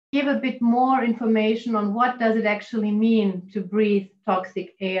give a bit more information on what does it actually mean to breathe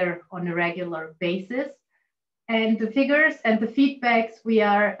toxic air on a regular basis. And the figures and the feedbacks we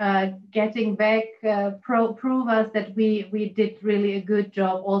are getting back prove us that we did really a good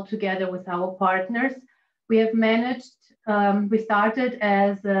job all together with our partners. We have managed, we started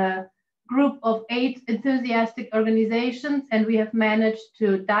as a group of 8 enthusiastic organizations, and we have managed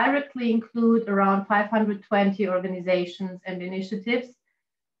to directly include around 520 organizations and initiatives.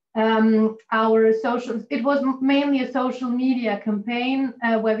 It was mainly a social media campaign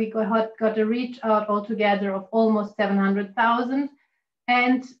where we got a reach out altogether of almost 700,000,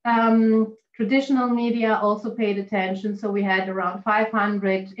 and traditional media also paid attention. So we had around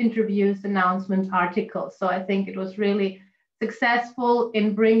 500 interviews, announcements, articles. So I think it was really successful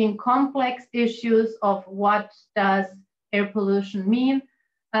in bringing complex issues of what does air pollution mean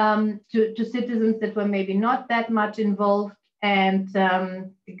to citizens that were maybe not that much involved. And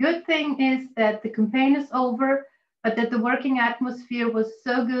the good thing is that the campaign is over, but that the working atmosphere was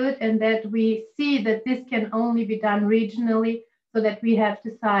so good, and that we see that this can only be done regionally, so that we have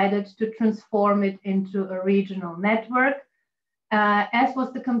decided to transform it into a regional network. As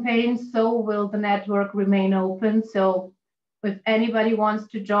was the campaign, so will the network remain open. So if anybody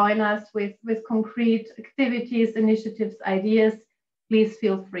wants to join us with concrete activities, initiatives, ideas, please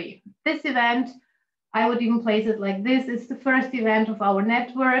feel free. This event, I would even place it like this, it's the first event of our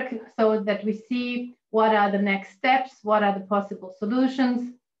network, so that we see what are the next steps, what are the possible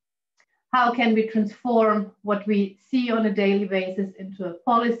solutions, how can we transform what we see on a daily basis into a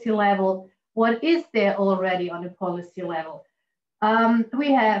policy level, what is there already on a policy level.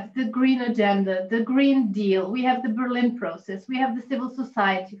 We have the Green Agenda, the Green Deal, we have the Berlin process, we have the Civil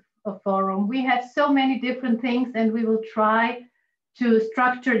Society Forum, we have so many different things, and we will try to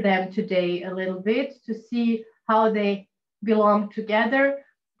structure them today a little bit to see how they belong together.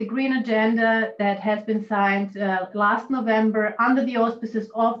 The Green Agenda that has been signed last November under the auspices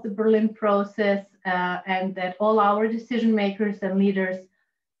of the Berlin process, and that all our decision makers and leaders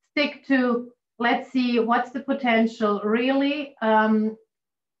stick to. Let's see what's the potential really, and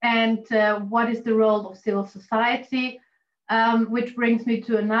what is the role of civil society, which brings me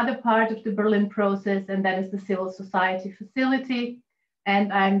to another part of the Berlin process, and that is the civil society facility.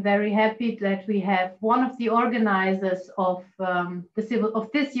 And I'm very happy that we have one of the organizers of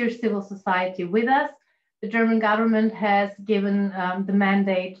this year's civil society with us. The German government has given the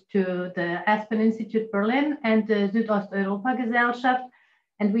mandate to the Aspen Institute Berlin and the Südosteuropa Gesellschaft.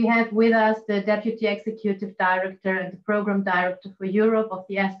 And we have with us the Deputy Executive Director and the Program Director for Europe of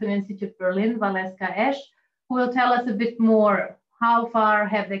the Aspen Institute Berlin, Valeska Esch, who will tell us a bit more. How far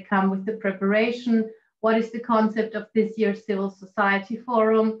have they come with the preparation? What is the concept of this year's Civil Society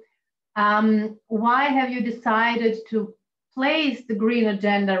Forum? Why have you decided to place the Green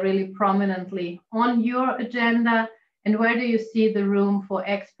Agenda really prominently on your agenda? And where do you see the room for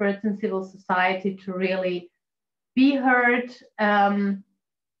experts in civil society to really be heard?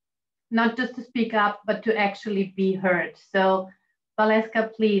 Not just to speak up, but to actually be heard. So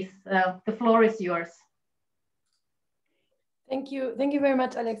Valeska, please, the floor is yours. Thank you very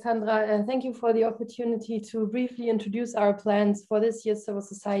much, Alexandra, and thank you for the opportunity to briefly introduce our plans for this year's Civil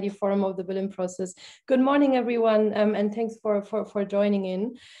Society Forum of the Berlin process. Good morning, everyone, and thanks for joining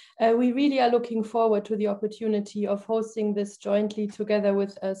in. We really are looking forward to the opportunity of hosting this jointly together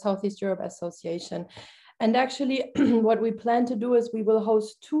with Southeast Europe Association. And actually, what we plan to do is we will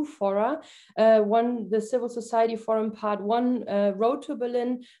host 2 fora. One, the Civil Society Forum Part 1, Road to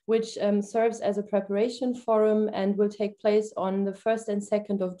Berlin, which serves as a preparation forum and will take place on the 1st and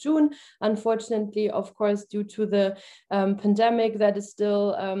 2nd of June. Unfortunately, of course, due to the pandemic that is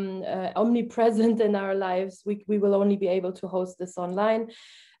still omnipresent in our lives, we will only be able to host this online.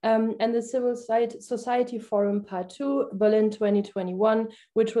 And the Civil Society Forum Part 2, Berlin 2021,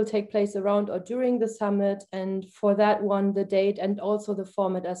 which will take place around or during the summit. And for that one, the date and also the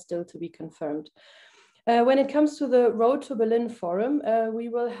format are still to be confirmed. When it comes to the Road to Berlin Forum, we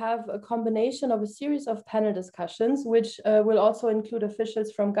will have a combination of a series of panel discussions, which will also include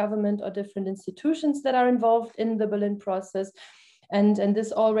officials from government or different institutions that are involved in the Berlin process. And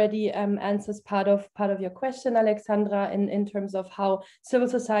this already answers part of your question, Alexandra, in terms of how civil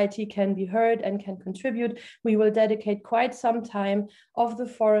society can be heard and can contribute. We will dedicate quite some time of the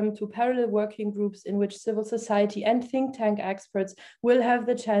forum to parallel working groups in which civil society and think tank experts will have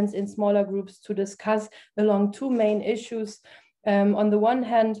the chance in smaller groups to discuss along 2 main issues. On the one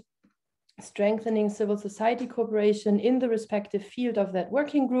hand, strengthening civil society cooperation in the respective field of that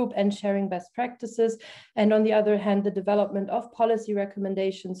working group and sharing best practices. And on the other hand, the development of policy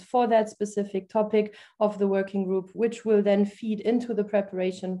recommendations for that specific topic of the working group, which will then feed into the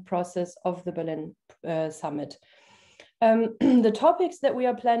preparation process of the Berlin summit. The topics that we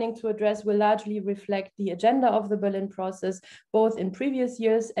are planning to address will largely reflect the agenda of the Berlin process, both in previous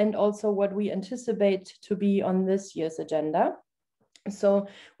years and also what we anticipate to be on this year's agenda. So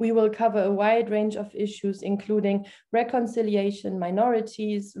we will cover a wide range of issues, including reconciliation,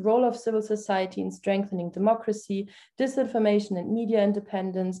 minorities, role of civil society in strengthening democracy, disinformation and media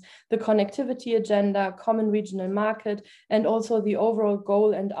independence, the connectivity agenda, common regional market, and also the overall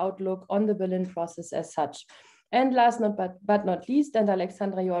goal and outlook on the Berlin process as such. And last but not least, and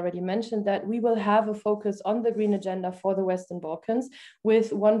Alexandra, you already mentioned that, we will have a focus on the green agenda for the Western Balkans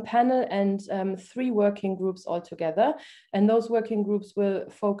with one panel and 3 working groups altogether. And those working groups will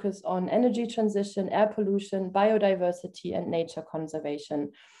focus on energy transition, air pollution, biodiversity, and nature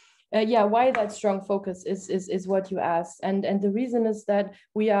conservation. Why that strong focus is what you asked. And the reason is that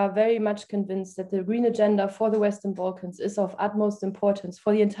we are very much convinced that the green agenda for the Western Balkans is of utmost importance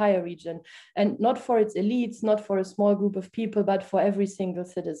for the entire region, and not for its elites, not for a small group of people, but for every single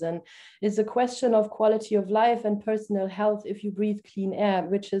citizen. It's a question of quality of life and personal health if you breathe clean air,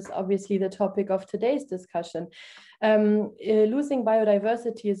 which is obviously the topic of today's discussion. Losing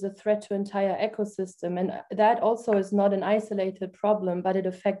biodiversity is a threat to entire ecosystem, and that also is not an isolated problem, but it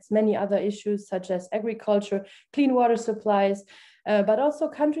affects many other issues such as agriculture, clean water supplies, but also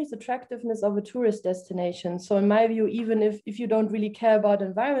countries' attractiveness of a tourist destination. So in my view, even if you don't really care about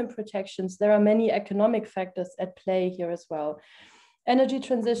environment protections, there are many economic factors at play here as well. Energy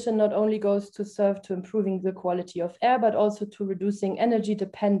transition not only goes to serve to improving the quality of air, but also to reducing energy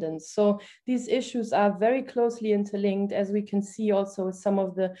dependence. So these issues are very closely interlinked, as we can see also with some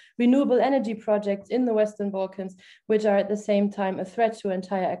of the renewable energy projects in the Western Balkans, which are at the same time a threat to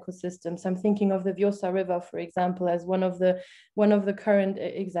entire ecosystems. I'm thinking of the Vjosa River, for example, as one of the current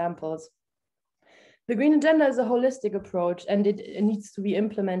examples. The green agenda is a holistic approach, and it needs to be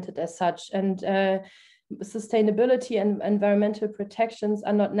implemented as such. And sustainability and environmental protections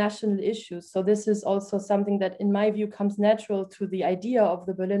are not national issues. So this is also something that, in my view, comes natural to the idea of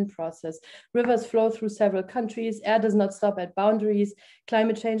the Berlin process. Rivers flow through several countries, air does not stop at boundaries,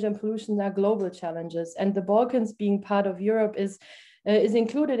 climate change and pollution are global challenges, and the Balkans, being part of Europe, is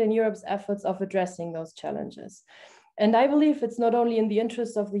included in Europe's efforts of addressing those challenges. And I believe it's not only in the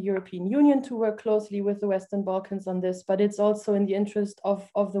interest of the European Union to work closely with the Western Balkans on this, but it's also in the interest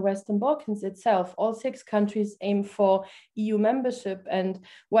of the Western Balkans itself. All 6 countries aim for EU membership. And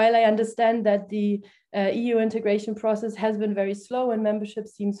while I understand that the EU integration process has been very slow and membership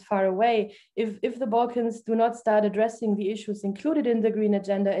seems far away, if the Balkans do not start addressing the issues included in the green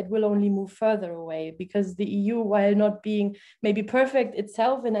agenda, it will only move further away, because the EU, while not being maybe perfect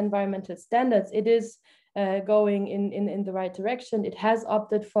itself in environmental standards, it is going in the right direction. It has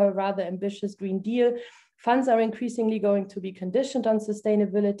opted for a rather ambitious Green Deal. Funds are increasingly going to be conditioned on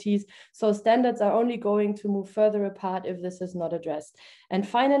sustainability, so standards are only going to move further apart if this is not addressed. And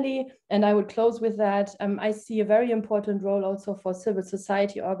finally, and I would close with that, I see a very important role also for civil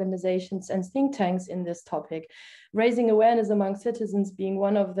society organizations and think tanks in this topic. Raising awareness among citizens being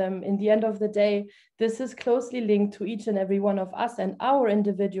one of them. In the end of the day, this is closely linked to each and every one of us and our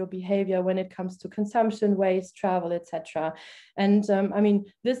individual behavior when it comes to consumption, waste, travel, etc. And I mean,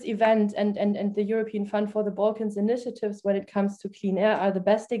 this event and the European Fund for the Balkans initiatives when it comes to clean air are the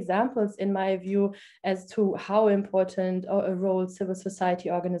best examples, in my view, as to how important a role civil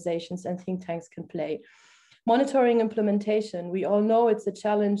society organizations and think tanks can play. Monitoring implementation, we all know it's a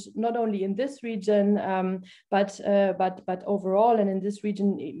challenge not only in this region, but overall, and in this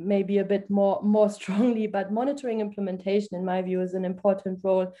region maybe a bit more strongly. But monitoring implementation, in my view, is an important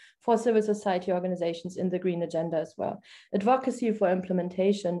role for civil society organizations in the green agenda as well. Advocacy for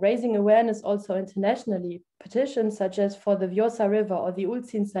implementation, raising awareness also internationally. Petitions such as for the Vjosa River or the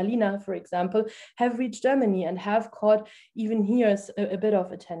Ulcin Salina, for example, have reached Germany and have caught even here a bit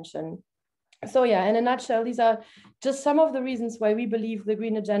of attention. So yeah, in a nutshell, these are just some of the reasons why we believe the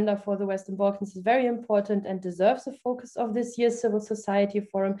green agenda for the Western Balkans is very important and deserves the focus of this year's Civil Society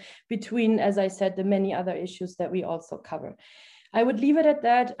Forum, between, as I said, the many other issues that we also cover. I would leave it at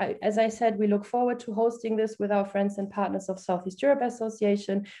that. As I said, we look forward to hosting this with our friends and partners of Southeast Europe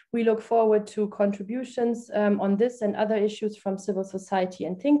Association. We look forward to contributions on this and other issues from civil society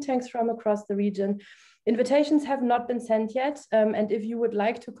and think tanks from across the region. Invitations have not been sent yet, and if you would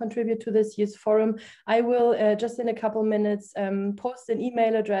like to contribute to this year's forum, I will just in a couple minutes post an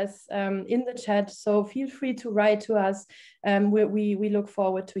email address in the chat, so feel free to write to us. We look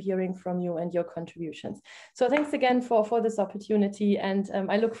forward to hearing from you and your contributions. So thanks again for this opportunity, and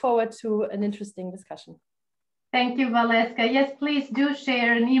I look forward to an interesting discussion. Thank you, Valeska. Yes, please do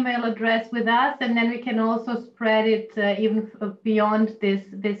share an email address with us, and then we can also spread it even beyond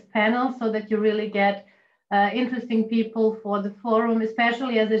this panel, so that you really get interesting people for the forum,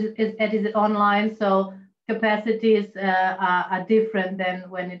 especially as it is online. So capacities are different than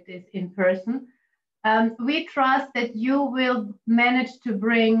when it is in person. We trust that you will manage to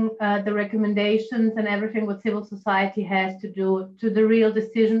bring the recommendations and everything what civil society has to do to the real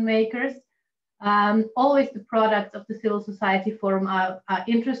decision makers. Always the products of the Civil Society Forum are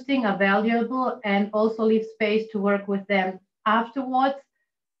interesting, are valuable, and also leave space to work with them afterwards.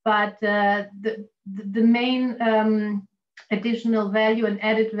 But the main additional value and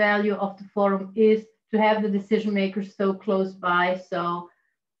added value of the forum is to have the decision makers so close by. So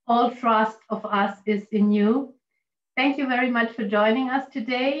all trust of us is in you. Thank you very much for joining us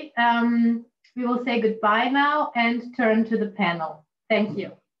today. We will say goodbye now and turn to the panel. Thank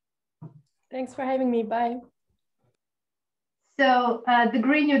you. Thanks for having me. Bye. So the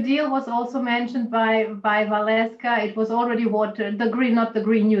Green New Deal was also mentioned by Valeska. It was already watered, not the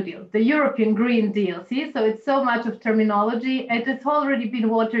Green New Deal, the European Green Deal. See, so it's so much of terminology. It has already been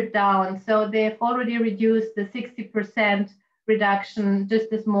watered down. So they've already reduced the 60% reduction just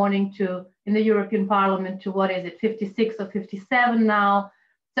this morning in the European Parliament to, what is it, 56 or 57 now.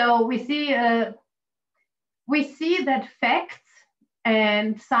 So we see that facts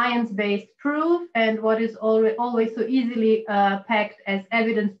and science-based proof, and what is always so easily packed as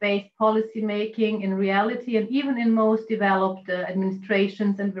evidence-based policy making in reality, and even in most developed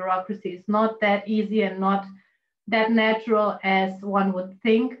administrations and bureaucracy, is not that easy and not that natural as one would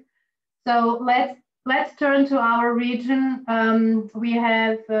think. So let's turn to our region. We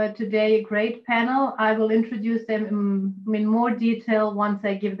have today a great panel. I will introduce them in more detail once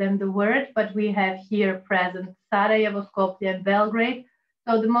I give them the word, but we have here present Sarajevo, Skopje, and Belgrade.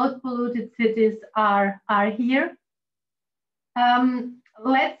 So the most polluted cities are here.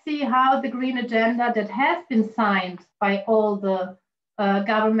 Let's see how the green agenda that has been signed by all the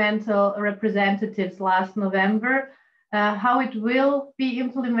governmental representatives last November, how it will be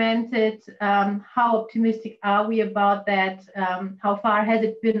implemented, how optimistic are we about that, how far has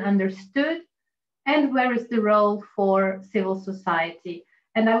it been understood, and where is the role for civil society.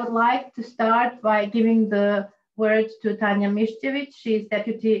 And I would like to start by giving the word to Tanja Miscevic. She is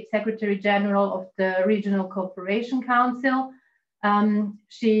Deputy Secretary General of the Regional Cooperation Council.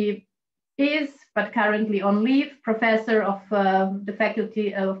 She is, but currently on leave, professor of the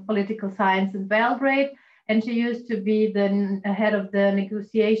Faculty of Political Science in Belgrade, and she used to be the head of the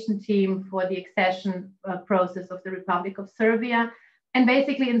negotiation team for the accession process of the Republic of Serbia. And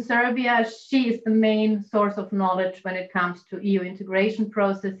basically in Serbia, she is the main source of knowledge when it comes to EU integration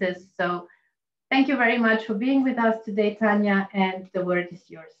processes. So thank you very much for being with us today, Tanja, and the word is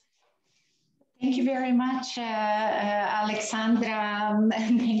yours. Thank you very much, Alexandra.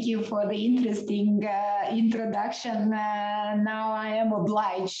 Thank you for the interesting introduction. Now I am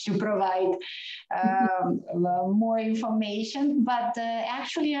obliged to provide more information, but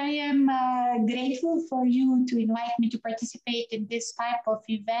actually I am grateful for you to invite me to participate in this type of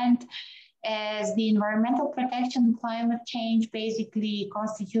event, as the environmental protection and climate change basically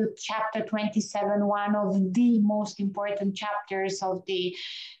constitute chapter 27, one of the most important chapters of the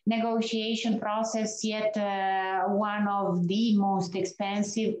negotiation process, yet one of the most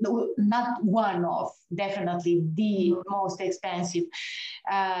expensive, not one of, definitely the most expensive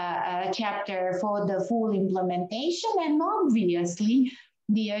chapter for the full implementation, and obviously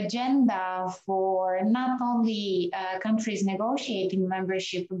the agenda for not only countries negotiating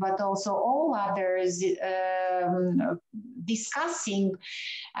membership, but also all others discussing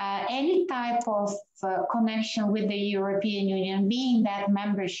any type of connection with the European Union, being that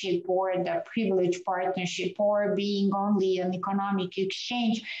membership or the privileged partnership or being only an economic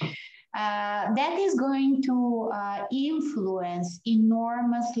exchange. That is going to influence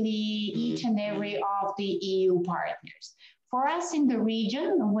enormously each and every of the EU partners. For us in the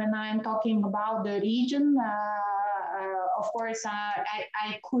region, when I'm talking about the region, of course,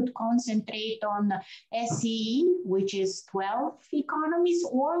 I could concentrate on SCE, which is 12 economies,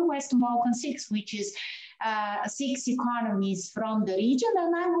 or Western Balkans 6, which is 6 economies from the region,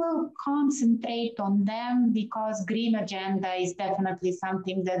 and I will concentrate on them because green agenda is definitely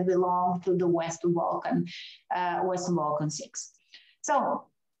something that belongs to the Western Balkan 6. So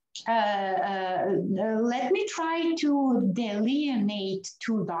let me try to delineate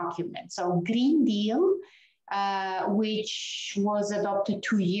two documents. So Green Deal, which was adopted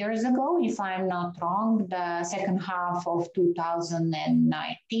 2 years ago, if I'm not wrong, the second half of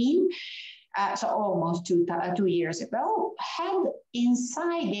 2019. So almost two years ago, had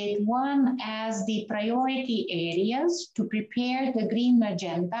inside it one as the priority areas to prepare the green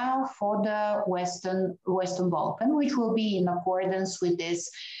agenda for the Western Balkans, which will be in accordance with this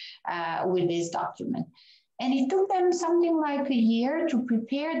document. And it took them something like a year to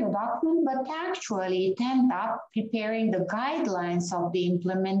prepare the document, but actually it ended up preparing the guidelines of the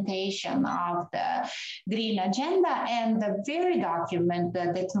implementation of the Green Agenda, and the very document,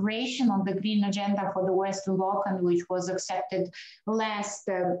 the Declaration on the Green Agenda for the Western Balkans, which was accepted last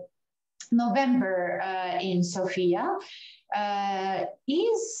November in Sofia,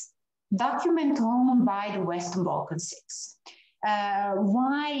 is document owned by the Western Balkans 6.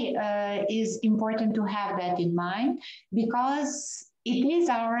 Why is important to have that in mind? Because it is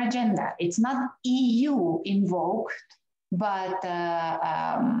our agenda. It's not EU invoked, but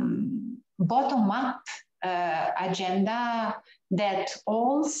bottom-up agenda that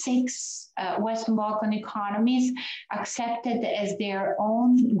all 6 Western Balkan economies accepted as their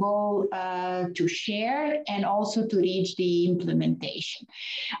own goal to share and also to reach the implementation.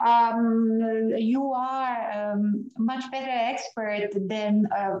 You are much better expert than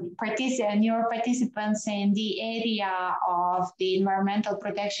your participants in the area of the environmental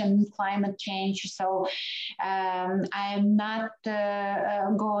protection, climate change. So I'm not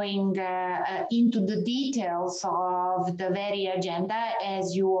going into the details of the very agenda,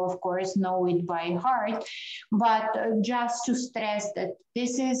 as you of course know it by heart, but just to stress that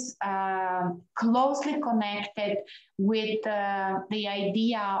this is closely connected with the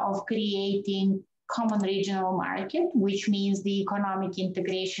idea of creating common regional market, which means the economic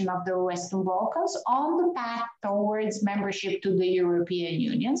integration of the Western Balkans on the path towards membership to the European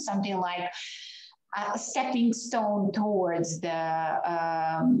Union, something like a stepping stone towards the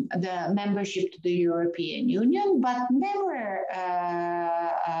membership to the European Union, but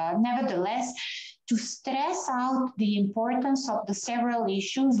nevertheless, to stress out the importance of the several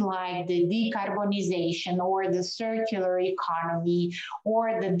issues like the decarbonization or the circular economy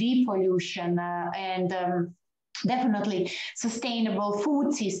or the depollution and definitely sustainable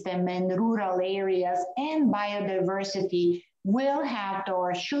food system in rural areas and biodiversity will have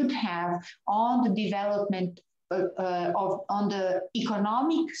or should have on the development on the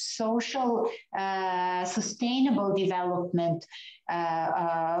economic, social, sustainable development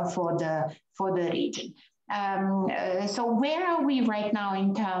for the region. So where are we right now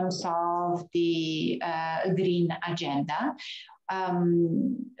in terms of the green agenda?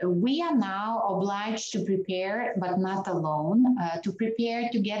 We are now obliged to prepare, but not alone, to prepare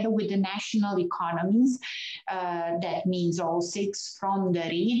together with the national economies, that means all 6 from the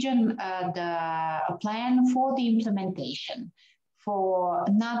region, a plan for the implementation, for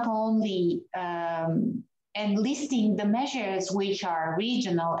not only and listing the measures which are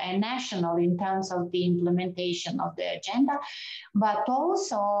regional and national in terms of the implementation of the agenda, but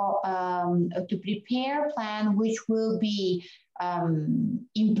also to prepare a plan which will be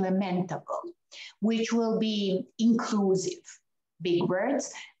implementable, which will be inclusive. Big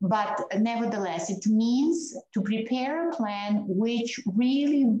words, but nevertheless, it means to prepare a plan which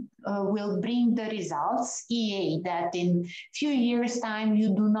really will bring the results, e.g. that in few years' time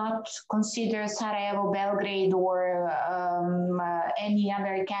you do not consider Sarajevo, Belgrade, or any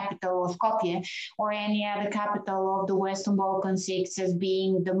other capital of Skopje, or any other capital of the Western Balkan 6 as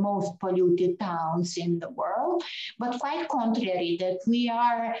being the most polluted towns in the world, but quite contrary, that we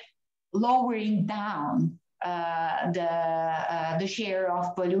are lowering down the share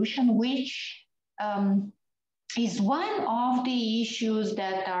of pollution, which is one of the issues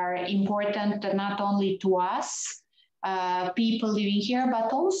that are important not only to us, people living here,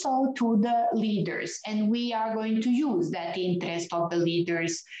 but also to the leaders. And we are going to use that interest of the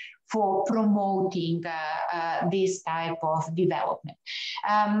leaders for promoting this type of development.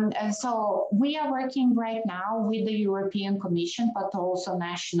 And so we are working right now with the European Commission, but also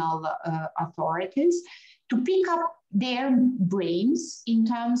national authorities, to pick up their brains in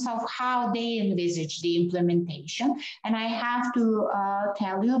terms of how they envisage the implementation. And I have to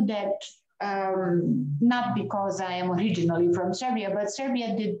tell you that not because I am originally from Serbia, but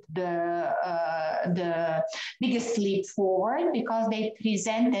Serbia did the biggest leap forward because they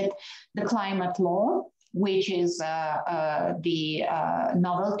presented the climate law which is the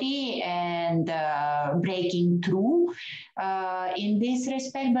novelty and breaking through in this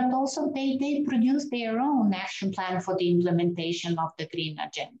respect, but also they produce their own action plan for the implementation of the green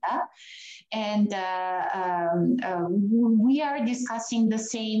agenda. And we are discussing the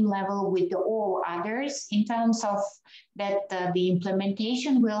same level with all others in terms of that the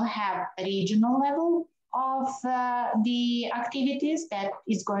implementation will have a regional level of the activities that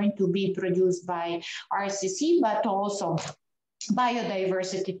is going to be produced by RCC, but also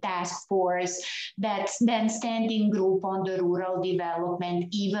biodiversity task force, that's then standing group on the rural development,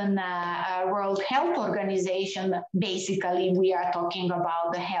 even World Health Organization. Basically, we are talking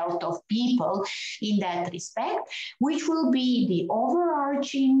about the health of people in that respect, which will be the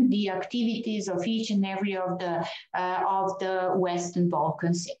overarching, the activities of each and every of the Western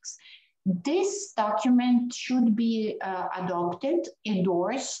Balkans 6. This document should be adopted,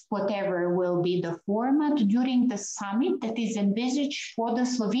 endorsed, whatever will be the format, during the summit that is envisaged for the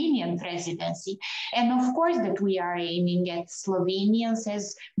Slovenian presidency. And of course that we are aiming at Slovenians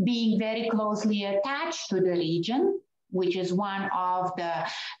as being very closely attached to the region, which is one of the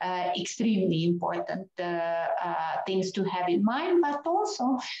extremely important things to have in mind, but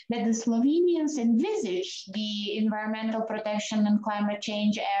also that the Slovenians envisage the environmental protection and climate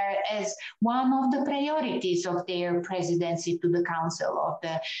change as one of the priorities of their presidency to the Council of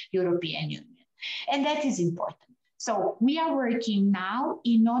the European Union. And that is important. So we are working now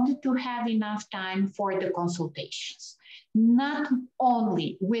in order to have enough time for the consultations, not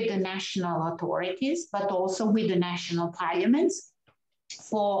only with the national authorities, but also with the national parliaments.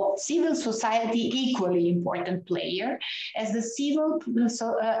 For civil society, equally important player, as the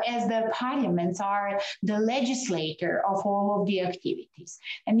parliaments are the legislator of all of the activities.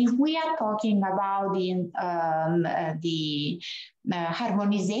 And if we are talking about the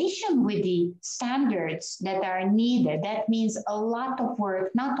harmonization with the standards that are needed, that means a lot of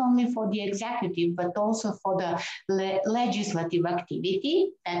work, not only for the executive, but also for the legislative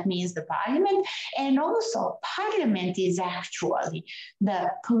activity. That means the parliament. And also parliament is actually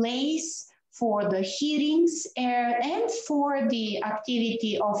the place for the hearings and for the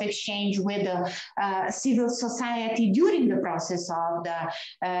activity of exchange with the civil society during the process of the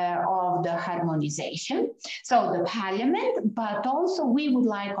harmonization. So the parliament, but also we would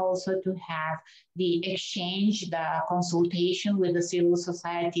like also to have the exchange, the consultation with the civil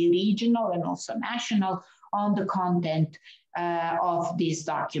society, regional and also national, on the content of this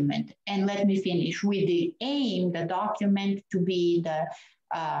document. And let me finish with the aim, the document to be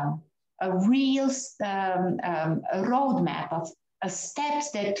a real roadmap of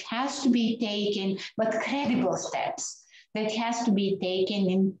steps that has to be taken, but credible steps that has to be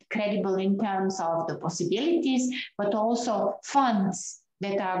taken, credible in terms of the possibilities, but also funds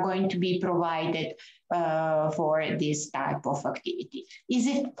that are going to be provided for this type of activity. Is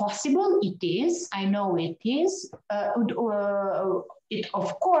it possible? It is. I know it is. It,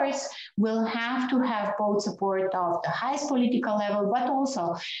 of course, will have to have both support of the highest political level, but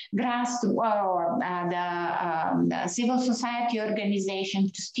also the civil society organization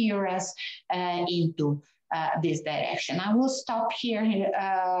to steer us into this direction. I will stop here.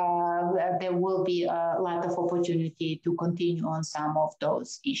 There will be a lot of opportunity to continue on some of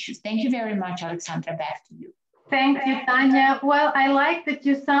those issues. Thank you very much, Alexandra. Back to you. Thank you, Tanja. Well, I like that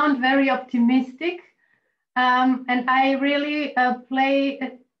you sound very optimistic. And I really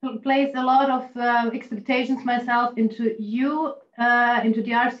place a lot of expectations myself into you, into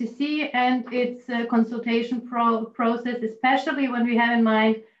the RCC and its consultation process, especially when we have in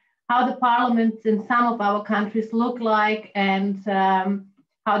mind how the parliaments in some of our countries look like and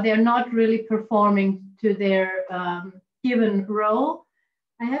how they're not really performing to their given role.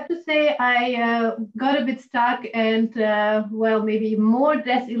 I have to say I got a bit stuck and, well, maybe more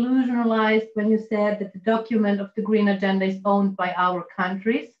disillusionized when you said that the document of the Green Agenda is owned by our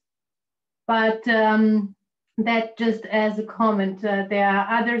countries. But that just as a comment, there are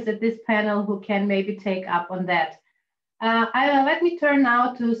others at this panel who can maybe take up on that. Let me turn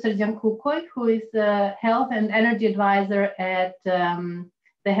now to Srdjan Kukoj, who is the Health and Energy Advisor at the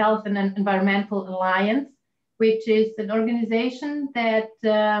Health and Environmental Alliance, which is an organization that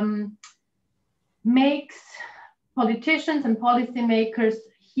makes politicians and policymakers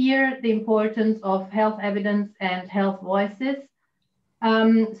hear the importance of health evidence and health voices.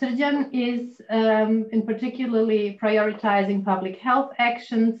 Srdjan is in particularly prioritizing public health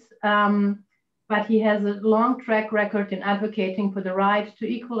actions, but he has a long track record in advocating for the right to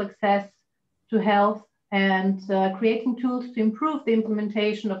equal access to health and creating tools to improve the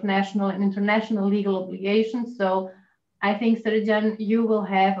implementation of national and international legal obligations. So I think, Srdjan, you will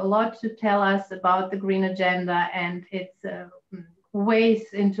have a lot to tell us about the Green Agenda and its ways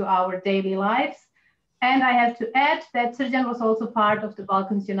into our daily lives. And I have to add that Srdjan was also part of the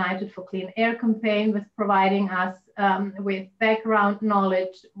Balkans United for Clean Air campaign, with providing us with background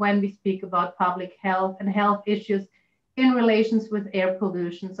knowledge when we speak about public health and health issues in relations with air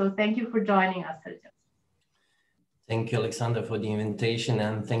pollution. So thank you for joining us, Srdjan. Thank you, Alexandra, for the invitation,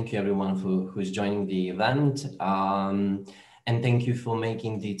 and thank you everyone who's joining the event. And thank you for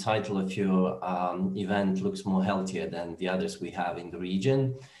making the title of your event looks more healthier than the others we have in the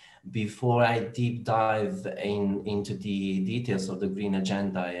region. Before I deep dive into the details of the Green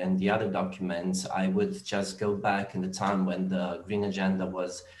Agenda and the other documents, I would just go back in the time when the Green Agenda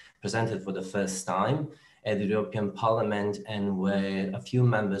was presented for the first time at the European Parliament, and where a few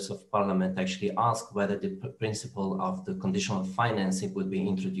members of Parliament actually asked whether the principle of the conditional financing would be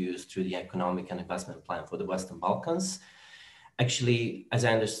introduced through the economic and investment plan for the Western Balkans. Actually, as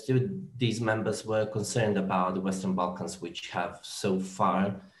I understood, these members were concerned about the Western Balkans, which have so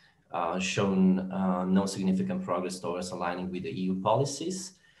far shown no significant progress towards aligning with the EU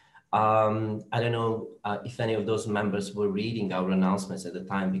policies. I don't know if any of those members were reading our announcements at the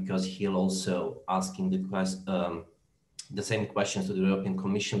time, because he'll also asking the same questions to the European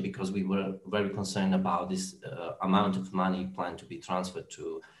Commission, because we were very concerned about this amount of money planned to be transferred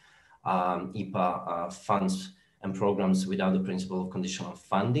to IPA funds and programs without the principle of conditional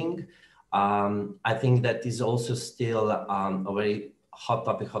funding. I think that is also still a very hot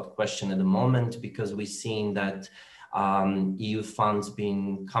topic, hot question at the moment, because we've seen that EU funds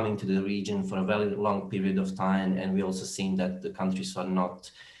been coming to the region for a very long period of time, and we also seen that the countries are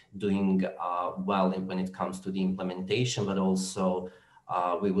not doing well when it comes to the implementation, but also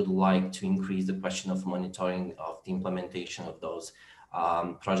we would like to increase the question of monitoring of the implementation of those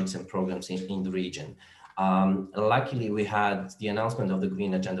projects and programs in the region. Luckily, we had the announcement of the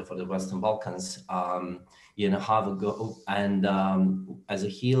Green Agenda for the Western Balkans year and a half ago, and as a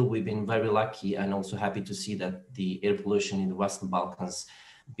whole, we've been very lucky and also happy to see that the air pollution in the Western Balkans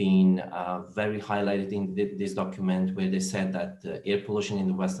being very highlighted in this document, where they said that the air pollution in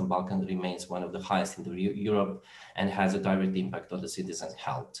the Western Balkans remains one of the highest in Europe and has a direct impact on the citizens'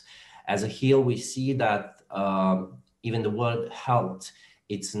 health. As a whole, we see that even the word health,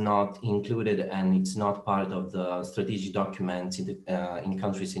 it's not included and it's not part of the strategic documents in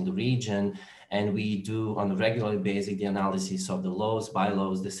countries in the region. And we do on a regular basis the analysis of the laws,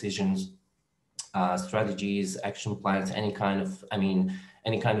 bylaws, decisions, strategies, action plans, any kind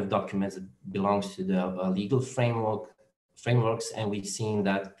of documents that belongs to the legal frameworks. And we've seen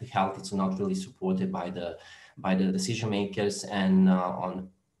that the health is not really supported by the decision makers, and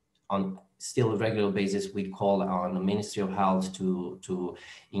on still a regular basis, we call on the Ministry of Health to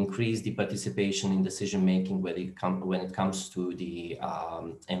increase the participation in decision making when it comes to the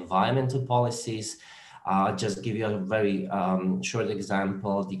environmental policies. Just give you a very short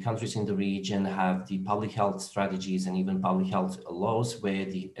example. The countries in the region have the public health strategies and even public health laws, where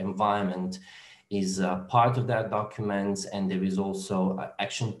the environment is part of that document, and there is also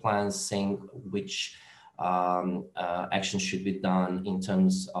action plans saying which action should be done in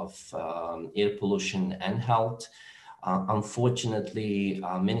terms of air pollution and health. Unfortunately,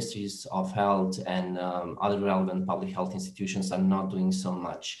 ministries of health and other relevant public health institutions are not doing so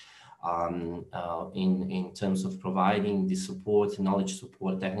much in terms of providing the support, knowledge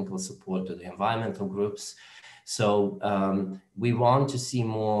support, technical support to the environmental groups. So we want to see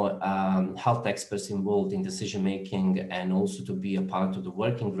more health experts involved in decision making, and also to be a part of the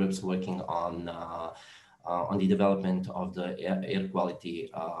working groups working on the development of the air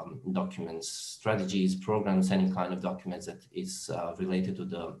quality documents, strategies, programs, any kind of documents that is related to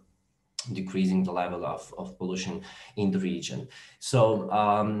the decreasing the level of pollution in the region. So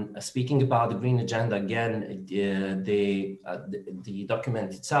speaking about the Green Agenda, again, the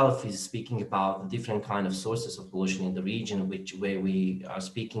document itself is speaking about different kind of sources of pollution in the region, where we are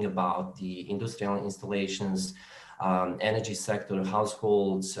speaking about the industrial installations, energy sector,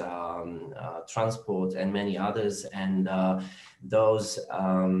 households, transport, and many others. And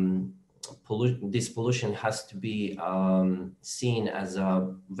this pollution has to be seen as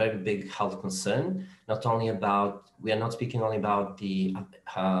a very big health concern. We are not speaking only about the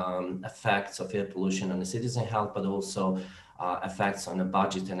effects of air pollution on the citizen health, but also effects on the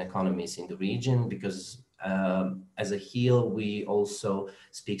budget and economies in the region, because as a whole, we also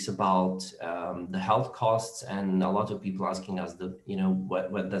speaks about the health costs, and a lot of people asking us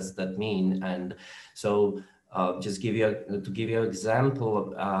what does that mean? And so just to give you an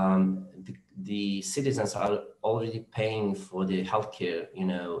example, the citizens are already paying for the healthcare,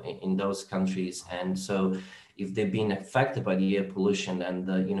 in those countries. And so if they've been affected by the air pollution and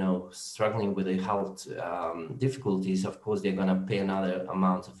you know, struggling with the health difficulties, of course they're going to pay another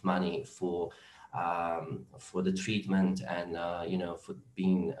amount of money for the treatment and you know, for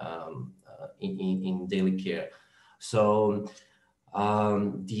being in daily care. So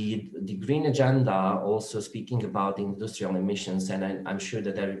the green agenda also speaking about industrial emissions, and I'm sure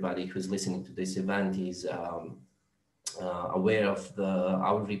that everybody who's listening to this event is aware of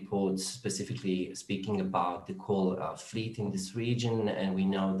our reports specifically speaking about the coal fleet in this region, and we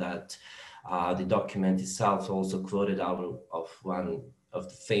know that the document itself also quoted out of one of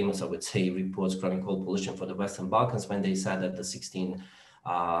the famous, I would say, reports covering coal pollution for the Western Balkans, when they said that the 16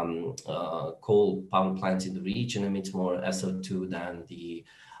 coal power plants in the region emits more SO2 than the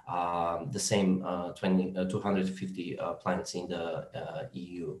same 250 plants in the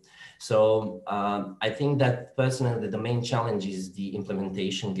EU. So I think that personally the main challenge is the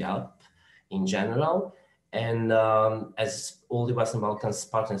implementation gap in general. And as all the Western Balkans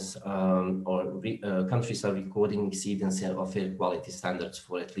partners countries are recording exceedance of air quality standards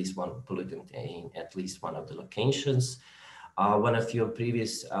for at least one pollutant in at least one of the locations. One of your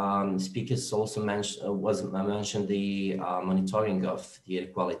previous speakers also mentioned the monitoring of the air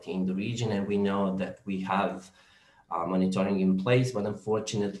quality in the region, and we know that we have monitoring in place, but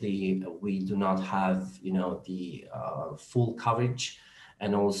unfortunately we do not have, you know, the full coverage.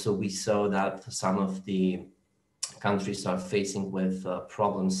 And also we saw that some of the countries are facing with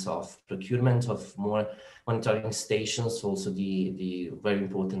problems of procurement of more monitoring stations, also the very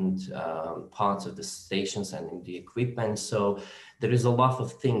important parts of the stations and the equipment. So there is a lot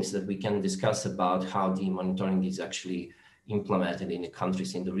of things that we can discuss about how the monitoring is actually implemented in the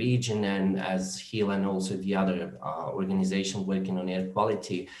countries in the region. And as HEAL and also the other organization working on air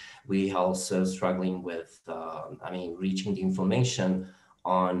quality, we also struggling with, reaching the information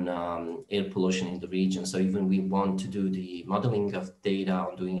on air pollution in the region. So even we want to do the modeling of data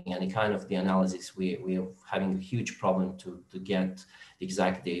or doing any kind of the analysis, we are having a huge problem to get the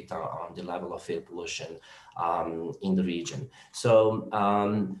exact data on the level of air pollution in the region. So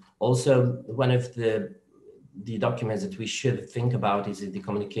also one of the documents that we should think about is the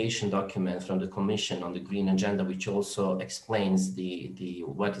communication document from the Commission on the Green Agenda, which also explains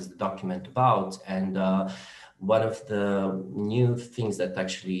what is the document about. And one of the new things that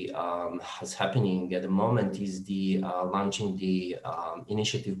actually is happening at the moment is the launching the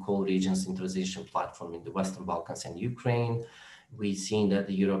initiative Coal Regions in Transition platform in the Western Balkans and Ukraine. We've seen that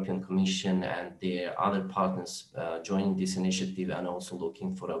the European Commission and their other partners joining this initiative and also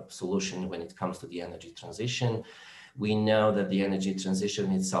looking for a solution when it comes to the energy transition. We know that the energy transition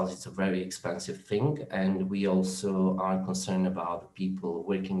itself is a very expensive thing, and we also are concerned about people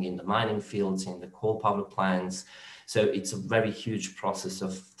working in the mining fields, in the coal power plants. So it's a very huge process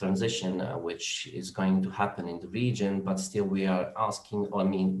of transition, which is going to happen in the region, but still we are asking,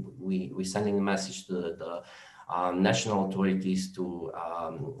 we're sending a message to the national authorities to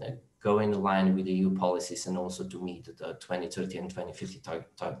go in line with the EU policies and also to meet the 2030 and 2050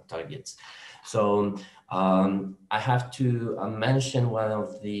 targets. So I have to mention one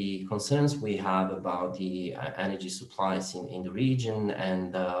of the concerns we have about the energy supplies in the region,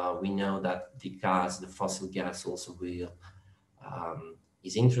 and we know that the fossil gas also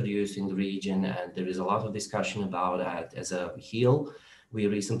is introduced in the region, and there is a lot of discussion about that. As a HEAL, we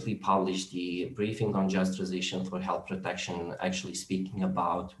recently published the briefing on just transition for health protection, actually speaking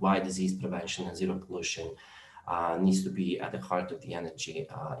about why disease prevention and zero pollution needs to be at the heart of the energy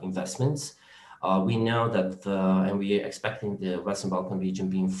investments. We know that, and we are expecting the Western Balkan region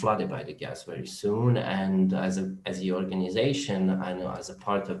being flooded by the gas very soon. And as the organization, I know as a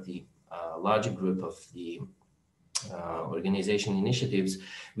part of the larger group of the organization initiatives,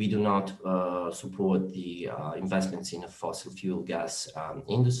 we do not support the investments in a fossil fuel gas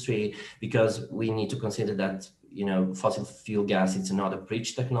industry, because we need to consider that, you know, fossil fuel gas, it's another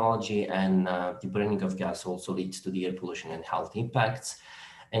bridge technology, and the burning of gas also leads to the air pollution and health impacts.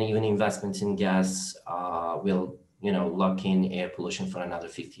 And even investments in gas will, you know, lock in air pollution for another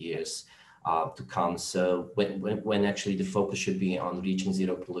 50 years to come. So when actually the focus should be on reaching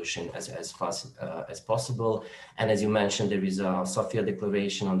zero pollution as fast as possible. And as you mentioned, there is a Sofia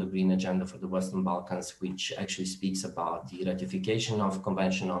Declaration on the Green Agenda for the Western Balkans, which actually speaks about the ratification of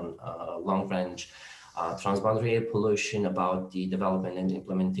Convention on long-range transboundary air pollution, about the development and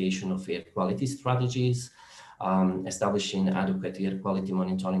implementation of air quality strategies, establishing adequate air quality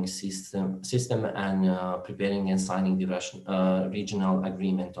monitoring system and preparing and signing the regional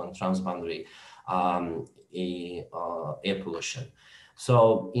agreement on transboundary air pollution.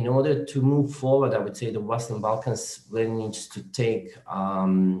 So in order to move forward, I would say the Western Balkans really needs to take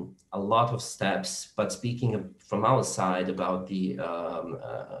a lot of steps. But speaking from our side about the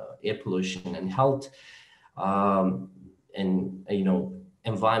air pollution and health, and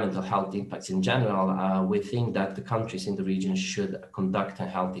environmental health impacts in general, we think that the countries in the region should conduct a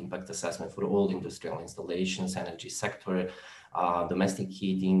health impact assessment for all industrial installations, energy sector, domestic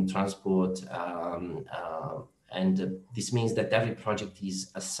heating, transport, and this means that every project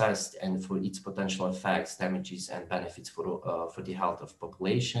is assessed and for its potential effects, damages, and benefits for the health of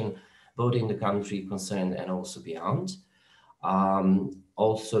population, both in the country concerned and also beyond.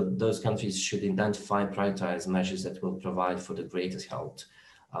 Also, those countries should identify and prioritize measures that will provide for the greatest health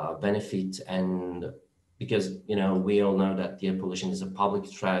benefit. And because, we all know that air pollution is a public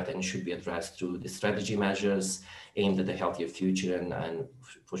threat and should be addressed through the strategy measures aimed at a healthier future and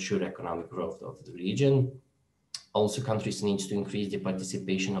for sure economic growth of the region. Also, countries need to increase the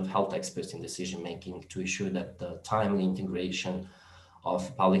participation of health experts in decision-making to ensure that the timely integration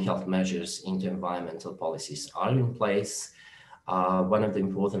of public health measures into environmental policies are in place. One of the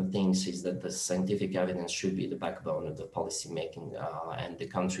important things is that the scientific evidence should be the backbone of the policy making, and the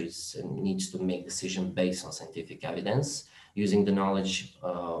countries needs to make decisions based on scientific evidence using the knowledge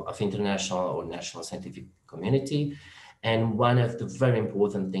of international or national scientific community. And one of the very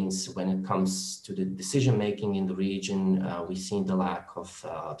important things when it comes to the decision making in the region, we've seen the lack of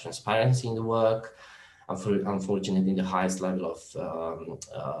transparency in the work. Unfortunately, the highest level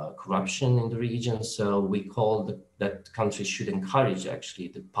of corruption in the region. So we call that countries should encourage actually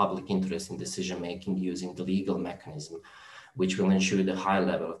the public interest in decision making using the legal mechanism, which will ensure the high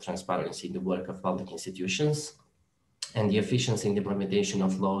level of transparency in the work of public institutions and the efficiency in the implementation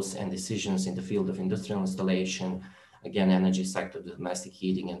of laws and decisions in the field of industrial installation. Again, energy sector, domestic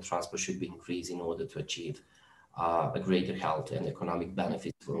heating and transport should be increased in order to achieve a greater health and economic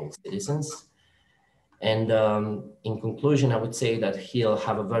benefit for all citizens. And in conclusion, I would say that he'll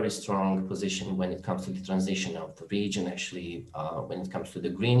have a very strong position when it comes to the transition of the region, actually, when it comes to the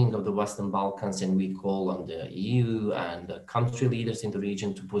greening of the Western Balkans, and we call on the EU and the country leaders in the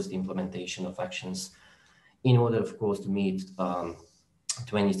region to push the implementation of actions in order, of course, to meet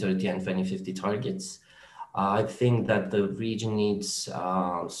 2030 and 2050 targets. I think that the region needs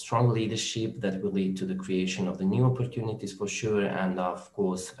strong leadership that will lead to the creation of the new opportunities for sure, and of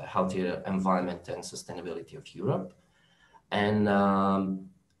course, a healthier environment and sustainability of Europe. And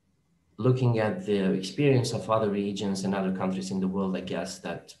looking at the experience of other regions and other countries in the world, I guess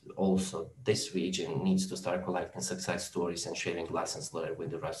that also this region needs to start collecting success stories and sharing lessons learned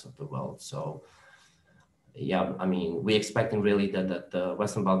with the rest of the world. So yeah, I mean, we're expecting really that the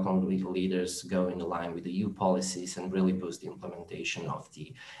Western Balkan leaders go in line with the EU policies and really boost the implementation of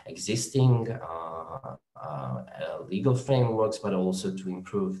the existing legal frameworks, but also to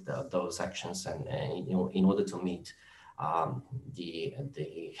improve those actions and in order to meet the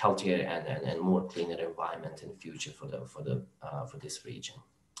healthier and more cleaner environment in the future for this region.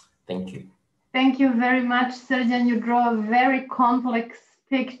 Thank you. Thank you very much, Serjan. You draw a very complex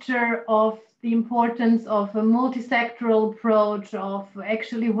picture of the importance of a multi-sectoral approach, of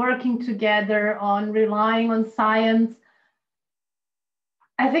actually working together on relying on science.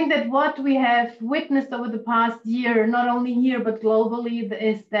 I think that what we have witnessed over the past year, not only here, but globally,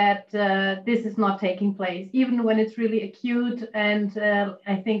 is that this is not taking place, even when it's really acute, and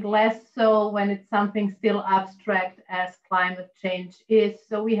I think less so when it's something still abstract as climate change is.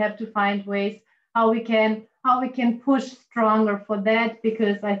 So we have to find ways how we can push stronger for that,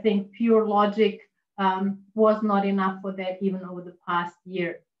 because I think pure logic was not enough for that even over the past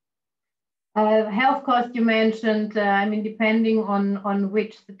year. Health cost you mentioned, I mean, depending on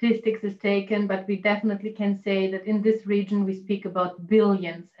which statistics is taken, but we definitely can say that in this region we speak about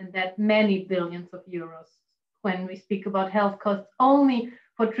billions, and that many billions of euros when we speak about health costs only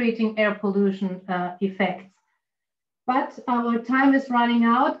for treating air pollution effects. But our time is running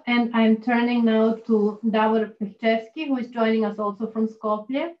out, and I'm turning now to Davor Pehchevski, who is joining us also from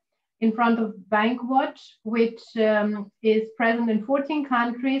Skopje, in front of Bankwatch, which is present in 14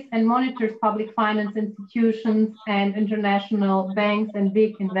 countries and monitors public finance institutions and international banks and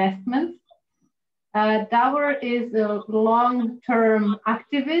big investments. Davor is a long-term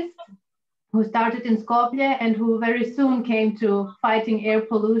activist who started in Skopje and who very soon came to fighting air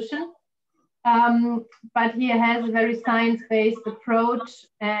pollution. But he has a very science-based approach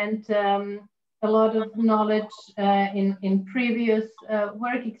and a lot of knowledge in previous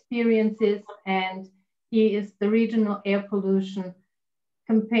work experiences, and he is the regional air pollution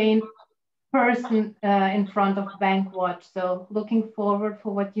campaign person in front of Bankwatch. So looking forward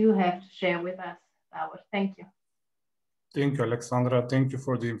for what you have to share with us, Davor. Thank you. Thank you, Alexandra. Thank you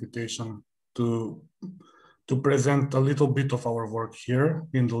for the invitation to present a little bit of our work here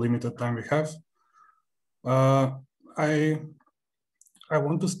in the limited time we have. I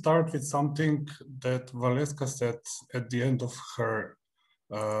want to start with something that Valeska said at the end of her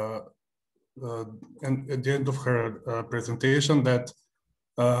presentation, that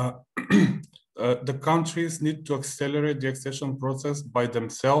the countries need to accelerate the accession process by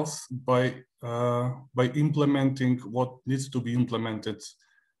themselves by implementing what needs to be implemented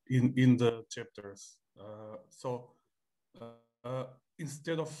in the chapters.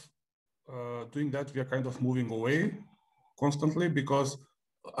 Instead of doing that, we are kind of moving away constantly, because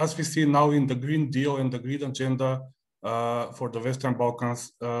as we see now in the Green Deal and the Green Agenda for the Western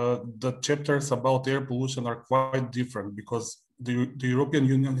Balkans, the chapters about air pollution are quite different, because the European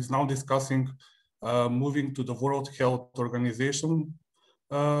Union is now discussing moving to the World Health Organization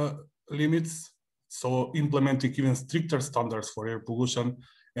limits, so implementing even stricter standards for air pollution,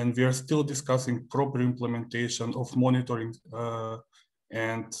 and we are still discussing proper implementation of monitoring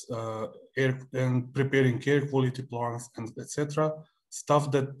and preparing air quality plans and etc.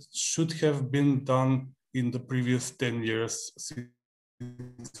 Stuff that should have been done in the previous 10 years, since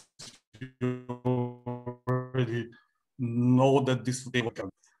we already know that this will come.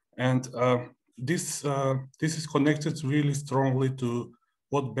 And this is connected really strongly to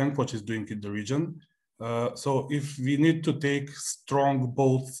what Bankwatch is doing in the region. So if we need to take strong,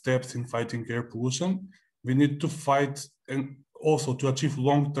 bold steps in fighting air pollution, we need to fight, and also to achieve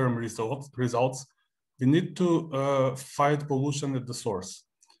long-term results, we need to fight pollution at the source.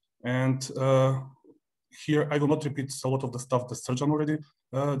 And here, I will not repeat a lot of the stuff that Serjan already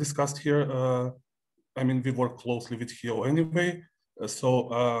discussed here. I mean, we work closely with HEO anyway.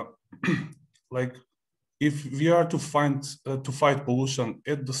 Like, if we are to fight pollution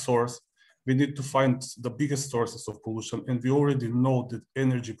at the source, we need to find the biggest sources of pollution, and we already know that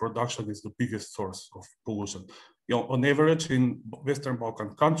energy production is the biggest source of pollution. You know, on average, in Western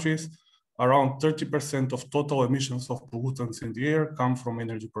Balkan countries, around 30% of total emissions of pollutants in the air come from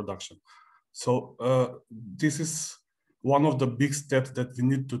energy production. So this is one of the big steps that we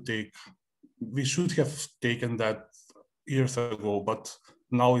need to take. We should have taken that years ago, but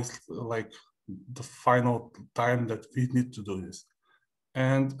now it's like the final time that we need to do this.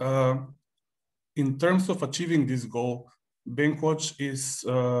 And in terms of achieving this goal, Bankwatch is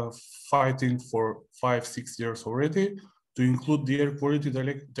fighting for 5-6 years already to include the Air Quality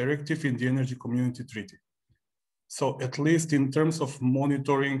Directive in the Energy Community Treaty. So at least in terms of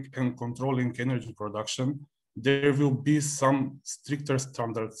monitoring and controlling energy production, there will be some stricter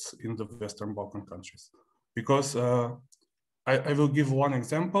standards in the Western Balkan countries. Because I will give one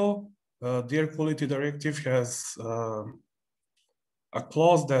example. The Air Quality Directive has a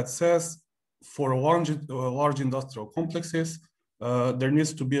clause that says for large industrial complexes, there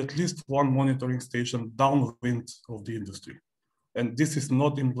needs to be at least one monitoring station downwind of the industry. And this is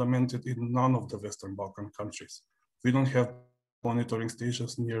not implemented in none of the Western Balkan countries. We don't have monitoring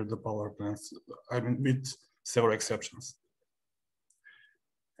stations near the power plants, I mean, with several exceptions.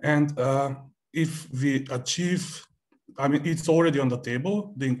 And if we achieve, I mean, it's already on the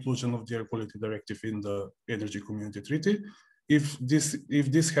table, the inclusion of the Air Quality Directive in the Energy Community Treaty. If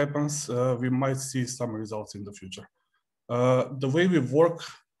this happens, we might see some results in the future. The way we work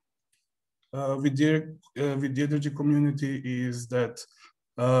with the energy community is that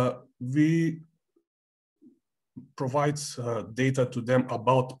we provide data to them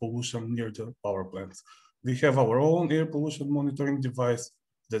about pollution near the power plants. We have our own air pollution monitoring device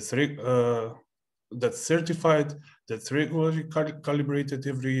that's certified, that's regularly calibrated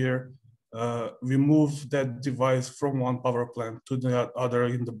every year. We move that device from one power plant to the other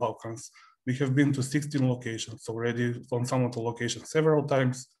in the Balkans. We have been to 16 locations already, on some of the locations several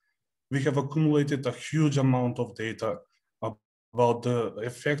times. We have accumulated a huge amount of data about the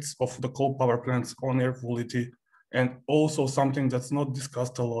effects of the coal power plants on air quality, and also something that's not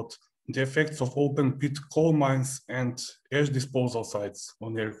discussed a lot, the effects of open pit coal mines and ash disposal sites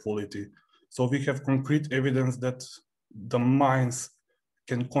on air quality. So we have concrete evidence that the mines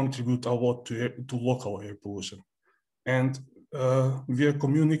can contribute a lot to local air pollution. And we are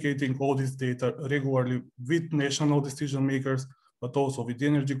communicating all this data regularly with national decision makers, but also with the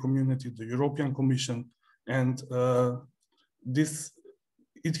energy community, the European Commission. And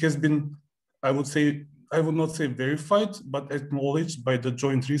it has been, I would not say verified, but acknowledged by the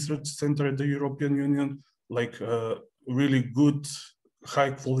Joint Research Center at the European Union, like really good,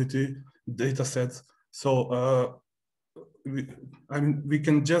 high quality data sets. So we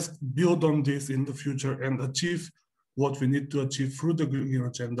can just build on this in the future and achieve what we need to achieve through the Green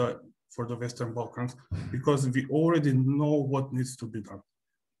Agenda for the Western Balkans, because we already know what needs to be done.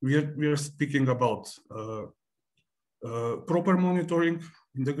 We are speaking about proper monitoring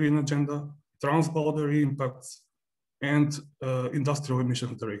in the green agenda, transboundary impacts, and industrial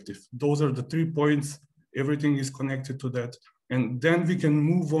emissions directive. Those are the 3 points. Everything is connected to that. And then we can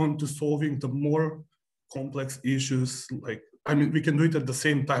move on to solving the more complex issues. Like, I mean, we can do it at the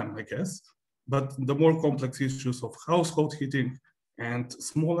same time, I guess, but the more complex issues of household heating and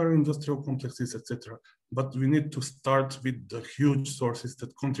smaller industrial complexes, etc. But we need to start with the huge sources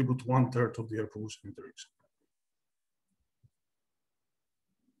that contribute 1/3 of the air pollution in the region.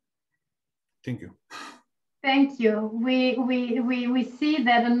 Thank you. Thank you. We see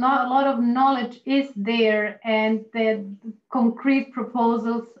that a lot of knowledge is there, and the concrete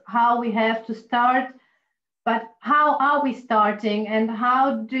proposals how we have to start. But how are we starting, and how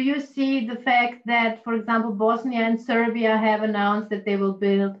do you see the fact that, for example, Bosnia and Serbia have announced that they will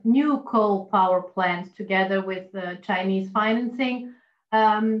build new coal power plants together with Chinese financing,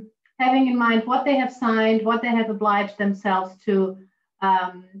 having in mind what they have signed, what they have obliged themselves to,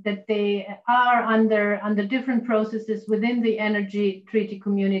 that they are under different processes within the energy treaty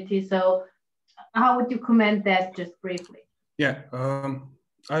community. So how would you comment that, just briefly? Yeah,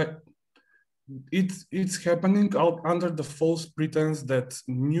 it's happening out under the false pretense that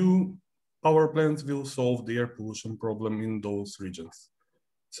new power plants will solve the air pollution problem in those regions.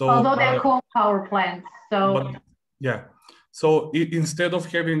 So although they're coal power plants, so yeah. So instead of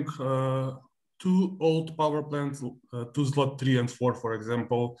having 2 old power plants, Tuzla 3 and 4, for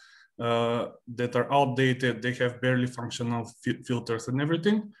example, that are outdated, they have barely functional filters and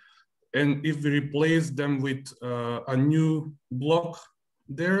everything. And if we replace them with a new block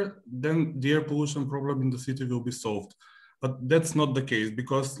there, then the air pollution problem in the city will be solved. But that's not the case,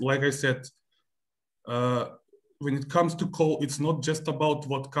 because like I said, when it comes to coal, it's not just about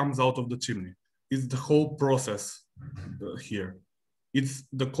what comes out of the chimney. It's the whole process here. It's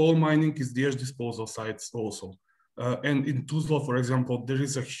the coal mining, is the Esch disposal sites also. And in Tuzla, for example, there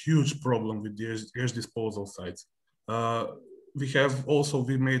is a huge problem with the Esch disposal sites.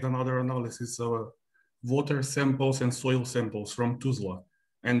 We made another analysis of water samples and soil samples from Tuzla.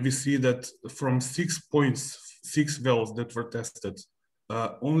 And we see that from 6 points, 6 wells that were tested,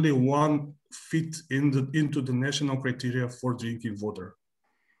 only 1 fit into the national criteria for drinking water.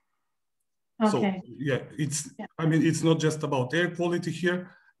 Okay. So yeah, I mean, it's not just about air quality here,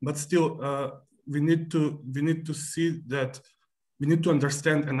 but still we need to see that we need to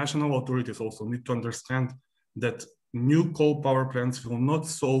understand, and national authorities also need to understand that new coal power plants will not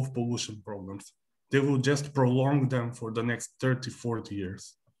solve pollution problems. They will just prolong them for the next 30, 40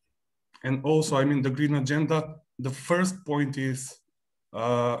 years. And also, I mean, the green agenda, the first point is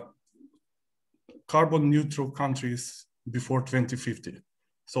carbon neutral countries before 2050.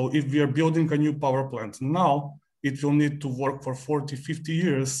 So if we are building a new power plant now, it will need to work for 40, 50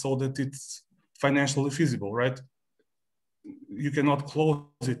 years so that it's financially feasible, right? You cannot close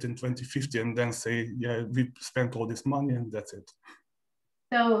it in 2050 and then say, yeah, we spent all this money and that's it.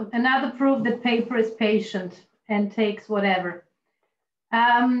 So another proof that paper is patient and takes whatever.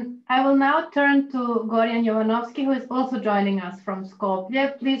 I will now turn to Gorjan Jovanovski, who is also joining us from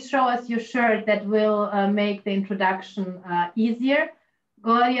Skopje. Please show us your shirt that will make the introduction easier.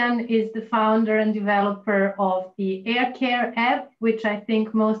 Gorjan is the founder and developer of the Air Care app, which I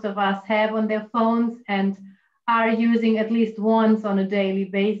think most of us have on their phones and are using at least once on a daily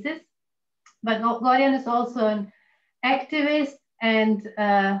basis. But Gorjan is also an activist and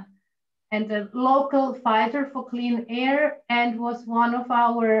a local fighter for clean air, and was one of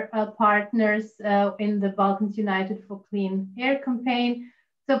our partners in the Balkans United for Clean Air campaign.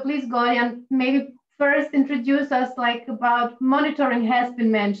 So please, Gorjan, maybe first introduce us, like, about monitoring has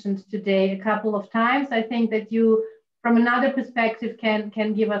been mentioned today a couple of times. I think that you, from another perspective,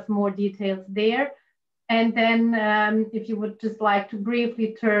 can give us more details there. And then if you would just like to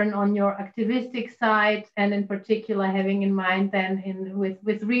briefly turn on your activistic side, and in particular having in mind then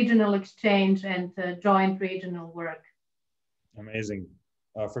with regional exchange and joint regional work. Amazing.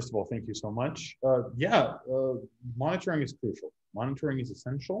 First of all, thank you so much. Monitoring is crucial. Monitoring is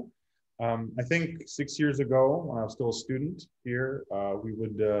essential. I think 6 years ago, when I was still a student here,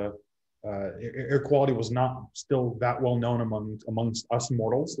 air quality was not still that well known amongst us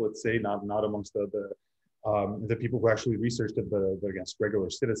mortals, let's say, not amongst the people who actually researched it, but against regular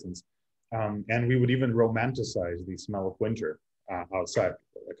citizens. And we would even romanticize the smell of winter outside.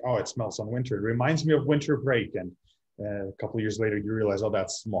 Like, oh, it smells on winter. It reminds me of winter break. And a couple of years later, you realize, oh,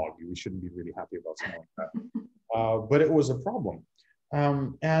 that's smog. We shouldn't be really happy about smelling that. But it was a problem.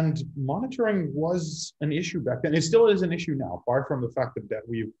 And monitoring was an issue back then. It still is an issue now, apart from the fact that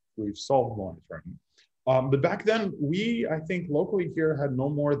we've solved monitoring. But back then, I think locally here had no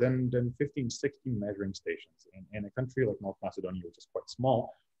more than 15, 16 measuring stations in a country like North Macedonia, which is quite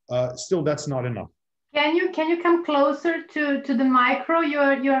small. Still, that's not enough. Can you come closer to the micro?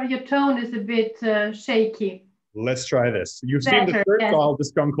 Your tone is a bit shaky. Let's try this. You've seen the shirt, yes. So I'll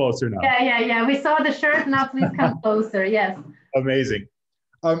just come closer now. Yeah. We saw the shirt. Now please come closer. Yes. Amazing.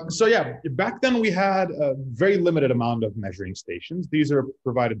 So yeah, back then we had a very limited amount of measuring stations. These are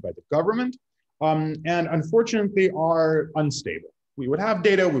provided by the government. And unfortunately are unstable. We would have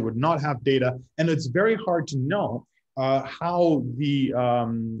data, we would not have data, and it's very hard to know how the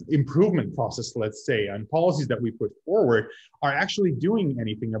improvement process, let's say, and policies that we put forward are actually doing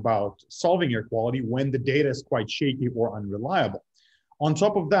anything about solving air quality when the data is quite shaky or unreliable. On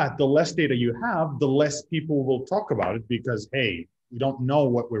top of that, the less data you have, the less people will talk about it because, hey, we don't know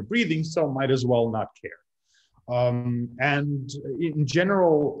what we're breathing, so might as well not care. And in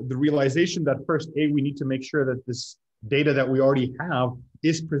general, the realization that first, we need to make sure that this data that we already have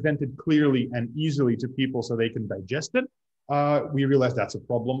is presented clearly and easily to people so they can digest it. We realized that's a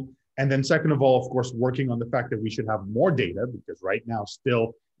problem. And then second of all, of course, working on the fact that we should have more data, because right now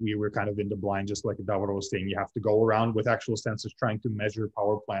still we were kind of in the blind, just like Davor was saying, you have to go around with actual sensors trying to measure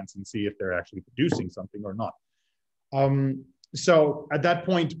power plants and see if they're actually producing something or not. So at that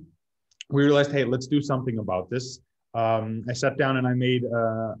point, we realized, hey, let's do something about this. I sat down and I made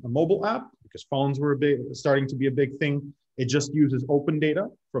a mobile app because phones were starting to be a big thing. It just uses open data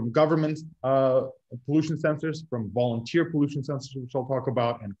from government pollution sensors, from volunteer pollution sensors, which I'll talk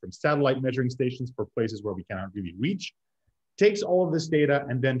about, and from satellite measuring stations for places where we cannot really reach. Takes all of this data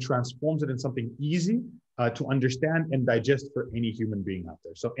and then transforms it in something easy to understand and digest for any human being out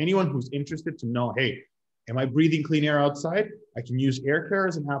there. So anyone who's interested to know, hey, am I breathing clean air outside? I can use AirCare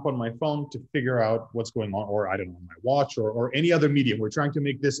as an app on my phone to figure out what's going on, or I don't know, my watch or any other medium. We're trying to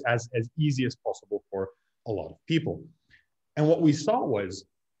make this as easy as possible for a lot of people. And what we saw was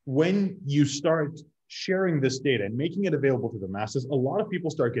when you start sharing this data and making it available to the masses, a lot of people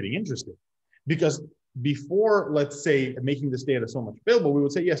start getting interested. Because before, let's say, making this data so much available, we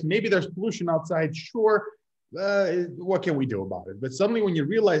would say, yes, maybe there's pollution outside, sure. What can we do about it? But suddenly when you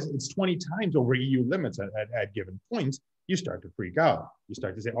realize it's 20 times over EU limits at given points, you start to freak out. You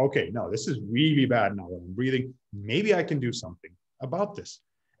start to say, okay, no, this is really bad now when I'm breathing. Maybe I can do something about this.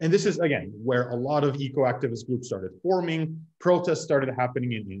 And this is, again, where a lot of eco-activist groups started forming, protests started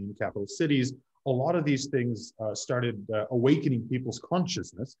happening in capital cities. A lot of these things started awakening people's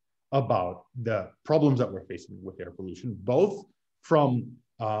consciousness about the problems that we're facing with air pollution, both from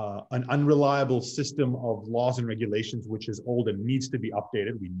an unreliable system of laws and regulations, which is old and needs to be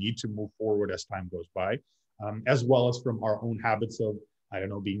updated. We need to move forward as time goes by, as well as from our own habits of, I don't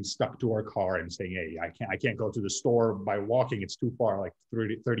know, being stuck to our car and saying, hey, I can't go to the store by walking. It's too far, like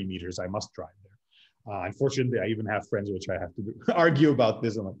 30 meters. I must drive there. Unfortunately, I even have friends which I have to argue about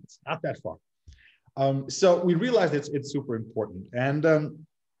this. I'm like, it's not that far. So we realized it's super important. And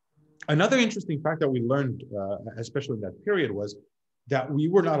another interesting fact that we learned, especially in that period, was that we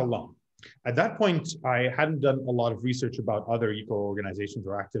were not alone. At that point, I hadn't done a lot of research about other eco organizations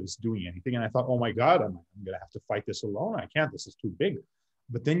or activists doing anything. And I thought, oh my God, I'm going to have to fight this alone. I can't, this is too big.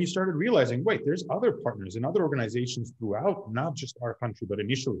 But then you started realizing, wait, there's other partners and other organizations throughout, not just our country, but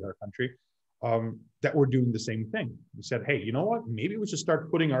initially our country, that were doing the same thing. We said, hey, you know what? Maybe we should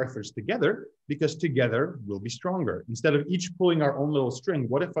start putting our efforts together, because together we'll be stronger. Instead of each pulling our own little string,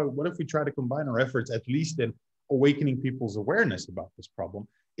 what if we try to combine our efforts, at least in awakening people's awareness about this problem,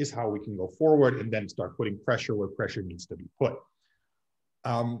 is how we can go forward and then start putting pressure where pressure needs to be put.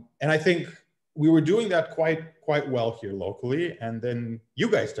 And I think we were doing that quite well here locally. And then you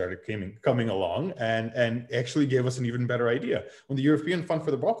guys started coming along and actually gave us an even better idea. When the European Fund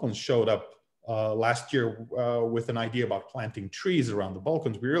for the Balkans showed up last year with an idea about planting trees around the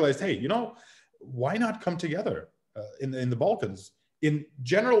Balkans, we realized, hey, you know, why not come together in the Balkans? In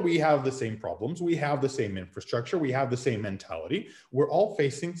general, we have the same problems. We have the same infrastructure. We have the same mentality. We're all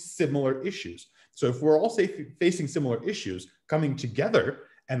facing similar issues. So if we're all facing similar issues, coming together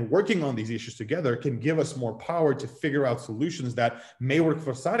and working on these issues together can give us more power to figure out solutions that may work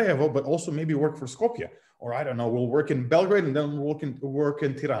for Sarajevo, but also maybe work for Skopje. Or I don't know, we'll work in Belgrade and then we'll work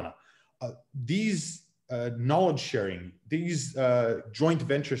in Tirana. These knowledge sharing, these joint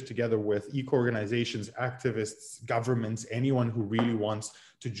ventures together with eco-organizations, activists, governments, anyone who really wants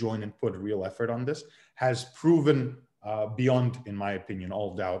to join and put real effort on this, has proven beyond, in my opinion,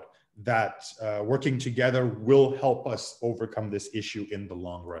 all doubt, that working together will help us overcome this issue in the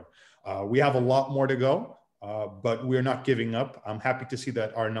long run. We have a lot more to go. but we're not giving up. I'm happy to see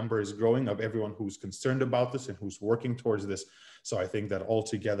that our number is growing of everyone who's concerned about this and who's working towards this. So I think that all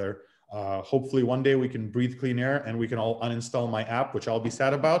together, hopefully one day we can breathe clean air and we can all uninstall my app, which I'll be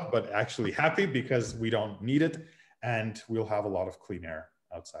sad about, but actually happy because we don't need it, and we'll have a lot of clean air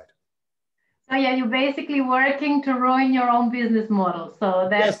outside. So yeah, you're basically working to ruin your own business model. So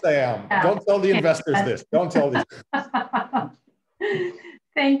that's, yes, I am. Don't tell the investors this. Don't tell these.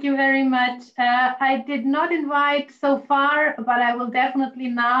 Thank you very much. I did not invite so far, but I will definitely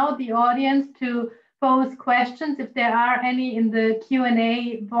now the audience to pose questions if there are any in the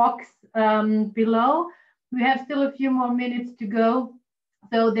Q&A box below. We have still a few more minutes to go,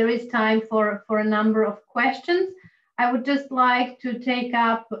 so there is time for a number of questions. I would just like to take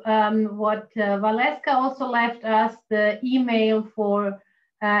up what Valeska also left us, the email for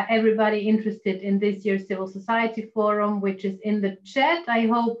everybody interested in this year's Civil Society Forum, which is in the chat. I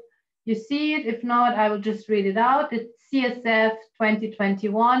hope you see it. If not, I will just read it out. It's CSF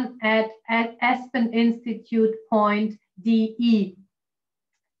 2021 at aspeninstitute.de.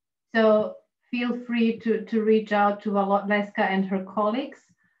 So feel free to reach out to Valeska and her colleagues.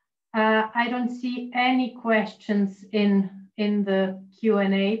 I don't see any questions in the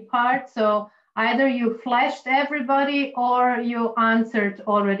Q&A part. So either you flashed everybody or you answered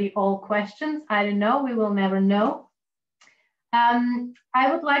already all questions. I don't know, we will never know. I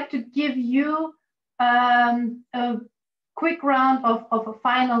would like to give you a quick round of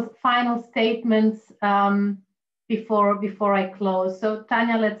final statements before I close. So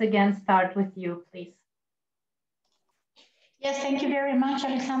Tanja, let's again start with you, please. Yes, thank you very much,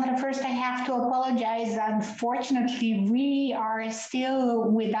 Alexandra. First, I have to apologize. Unfortunately, we are still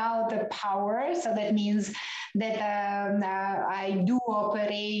without the power. So that means that I do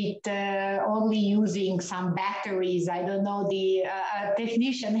operate only using some batteries. I don't know, the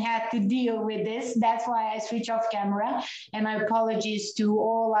technician had to deal with this. That's why I switch off camera. And my apologies to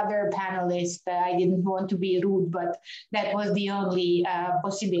all other panelists. I didn't want to be rude, but that was the only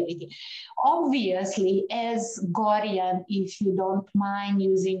possibility. Obviously, as Gorian, if you don't mind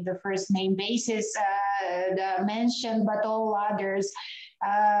using the first name basis mentioned, but all others,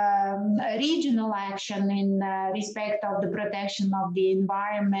 regional action in respect of the protection of the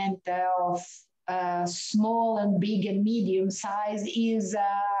environment of small and big and medium size is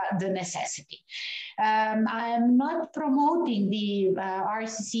the necessity. I'm not promoting the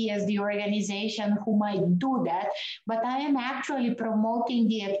RCC as the organization who might do that, but I am actually promoting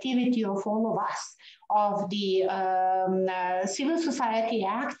the activity of all of us, of the civil society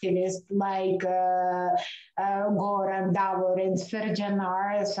activists like Goran, Davor, and Srdjan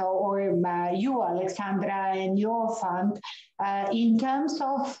are, so, or you, Alexandra, and your fund, in terms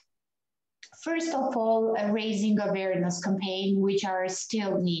of, first of all, raising awareness campaign, which are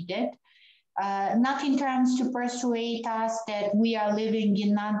still needed. Not in terms to persuade us that we are living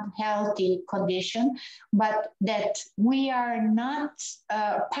in unhealthy condition, but that we are not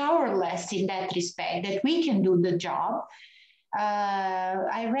powerless in that respect, that we can do the job.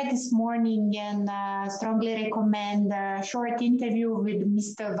 I read this morning and strongly recommend a short interview with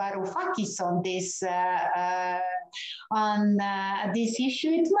Mr. Varoufakis on this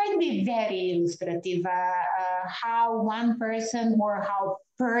issue. It might be very illustrative how one person or how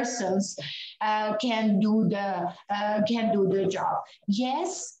persons can do the job.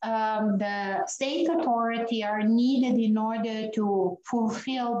 Yes, the state authority are needed in order to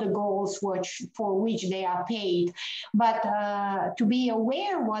fulfill the goals for which they are paid, but to be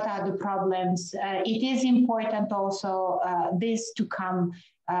aware what are the problems, it is important also this to come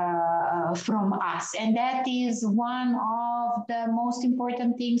from us. And that is one of the most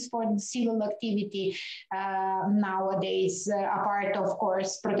important things for the civil activity nowadays, apart, of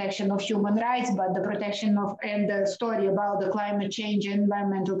course, protection of human rights, but the protection of, and the story about the climate change and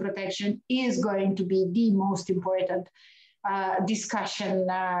environmental protection is going to be the most important discussion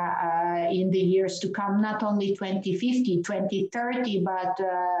in the years to come, not only 2050, 2030, but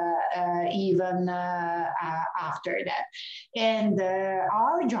even after that. And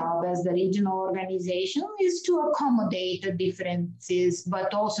our job as the regional organization is to accommodate the differences,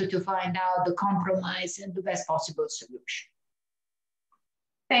 but also to find out the compromise and the best possible solution.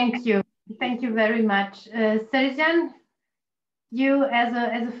 Thank you. Thank you very much. Srdjan, you as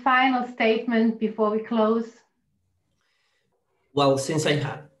a final statement before we close. Well, since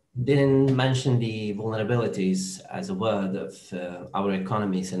I didn't mention the vulnerabilities as a word of our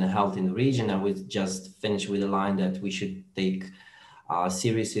economies and health in the region, I would just finish with a line that we should take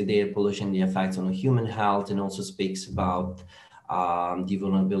seriously the air pollution, the effects on human health, and also speaks about the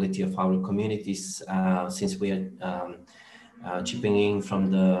vulnerability of our communities, since we are chipping in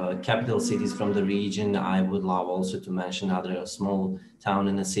from the capital cities from the region. I would love also to mention other small towns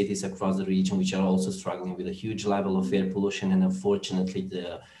and cities across the region which are also struggling with a huge level of air pollution, and unfortunately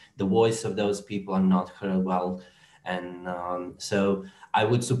the voice of those people are not heard well. And so I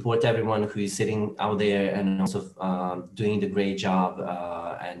would support everyone who is sitting out there and also doing the great job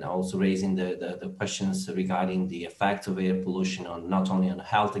and also raising the questions regarding the effects of air pollution on not only on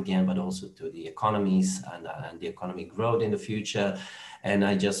health again, but also to the economies and the economic growth in the future. And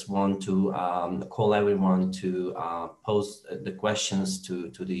I just want to call everyone to post the questions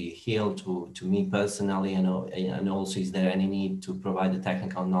to the Hill, to me personally, and also is there any need to provide the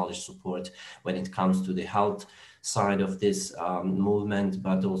technical knowledge support when it comes to the health side of this movement,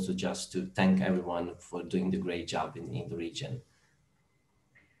 but also just to thank everyone for doing the great job in the region.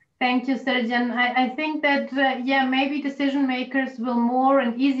 Thank you, Sergen. I think that, yeah, maybe decision makers will more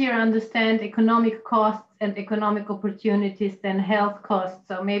and easier understand economic costs and economic opportunities than health costs.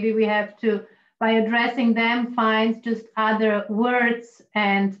 So maybe we have to, by addressing them, find just other words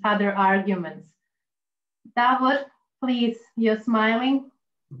and other arguments. Davor, please, you're smiling.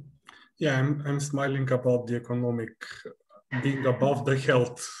 Yeah, I'm smiling about the economic being above the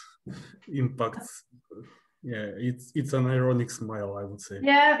health impacts. Yeah, it's an ironic smile, I would say.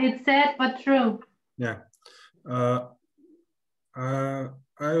 Yeah, it's sad but true. Yeah,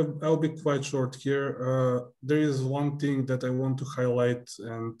 I'll be quite short here. There is one thing that I want to highlight,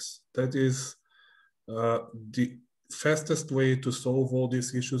 and that is the fastest way to solve all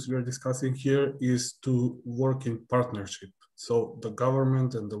these issues we are discussing here is to work in partnership. So the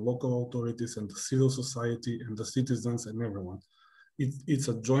government and the local authorities and the civil society and the citizens and everyone. It's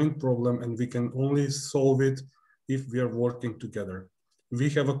a joint problem, and we can only solve it if we are working together. We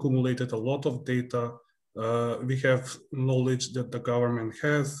have accumulated a lot of data. We have knowledge that the government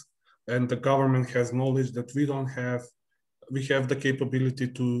has, and the government has knowledge that we don't have. We have the capability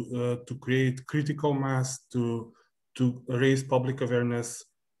to create critical mass, to raise public awareness,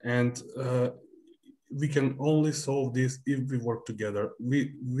 and we can only solve this if we work together.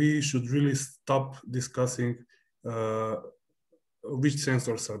 We should really stop discussing which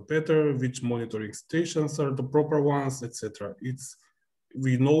sensors are better, which monitoring stations are the proper ones, etc.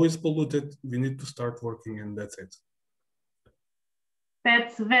 We know it's polluted, we need to start working, and that's it.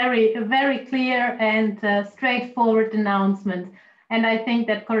 That's very clear and straightforward announcement. And I think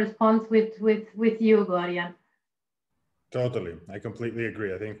that corresponds with you, Gorjan. Totally, I completely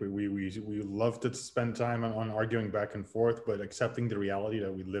agree. I think we love to spend time on arguing back and forth, but accepting the reality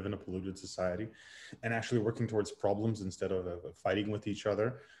that we live in a polluted society and actually working towards problems instead of fighting with each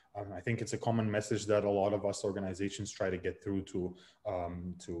other. I think it's a common message that a lot of us organizations try to get through to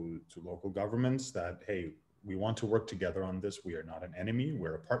local governments that, hey, we want to work together on this. We are not an enemy,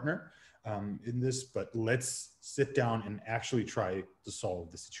 we're a partner in this, but let's sit down and actually try to solve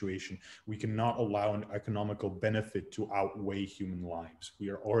the situation. We cannot allow an economical benefit to outweigh human lives. We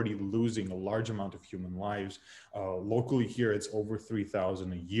are already losing a large amount of human lives. Locally here, it's over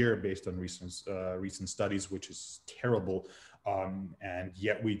 3,000 a year based on recent studies, which is terrible. And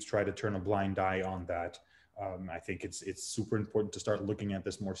yet we try to turn a blind eye on that. I think it's super important to start looking at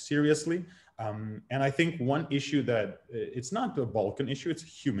this more seriously. And I think one issue that it's not a Balkan issue, it's a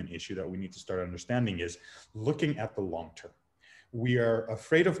human issue that we need to start understanding is looking at the long term. We are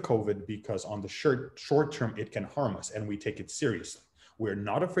afraid of COVID because on the short term, it can harm us and we take it seriously. We're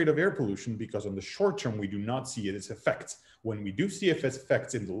not afraid of air pollution because on the short term, we do not see its effects. When we do see its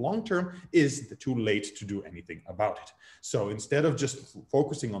effects in the long term, is it too late to do anything about it? So instead of just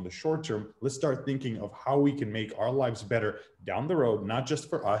focusing on the short term, let's start thinking of how we can make our lives better down the road, not just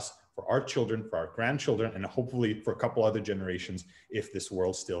for us, for our children, for our grandchildren, and hopefully for a couple other generations if this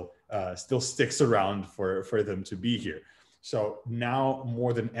world still sticks around for them to be here. So now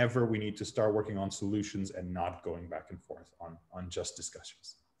more than ever, we need to start working on solutions and not going back and forth on just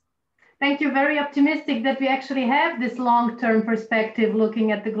discussions. Thank you. Very optimistic that we actually have this long-term perspective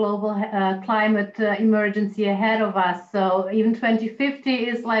looking at the global climate emergency ahead of us. So even 2050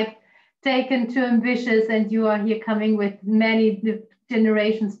 is like taken too ambitious, and you are here coming with many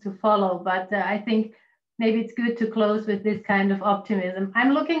generations to follow. But I think maybe it's good to close with this kind of optimism.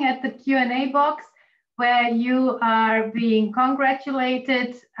 I'm looking at the Q&A box where you are being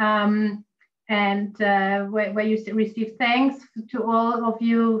congratulated and where you receive thanks to all of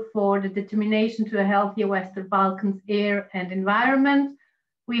you for the determination to a healthier Western Balkans air and environment.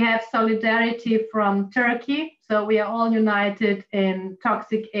 We have solidarity from Turkey, so we are all united in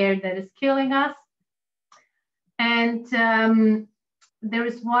toxic air that is killing us. And there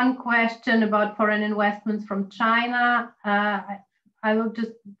is one question about foreign investments from China. I will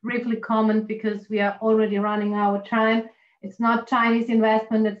just briefly comment because we are already running out of time. It's not Chinese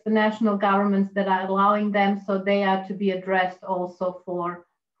investment, it's the national governments that are allowing them. So they are to be addressed also for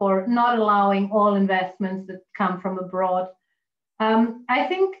not allowing all investments that come from abroad. I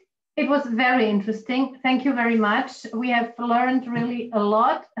think it was very interesting. Thank you very much. We have learned really a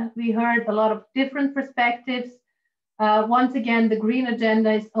lot. We heard a lot of different perspectives. Once again, the green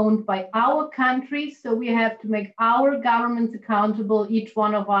agenda is owned by our country, so we have to make our governments accountable, each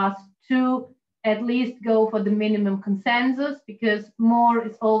one of us, to at least go for the minimum consensus, because more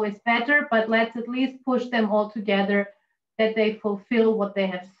is always better, but let's at least push them all together that they fulfill what they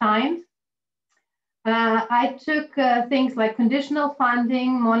have signed. I took things like conditional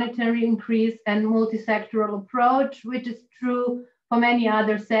funding, monetary increase, and multi-sectoral approach, which is true for many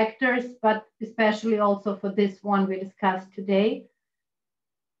other sectors, but especially also for this one we discussed today.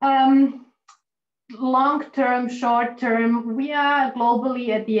 Long-term, short-term, we are globally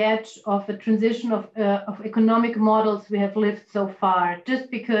at the edge of a transition of economic models we have lived so far.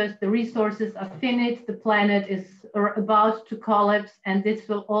 Just because the resources are finite, the planet is about to collapse, and this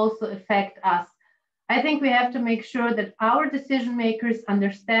will also affect us. I think we have to make sure that our decision makers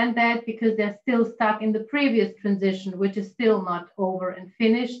understand that, because they're still stuck in the previous transition, which is still not over and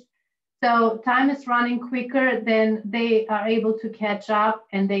finished. So time is running quicker than they are able to catch up,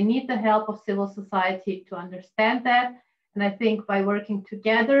 and they need the help of civil society to understand that. And I think by working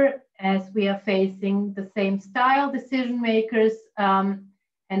together, as we are facing the same style decision makers,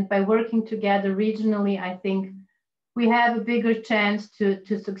 and by working together regionally, I think we have a bigger chance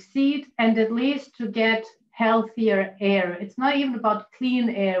to succeed, and at least to get healthier air. It's not even about clean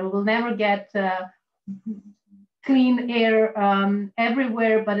air. We will never get clean air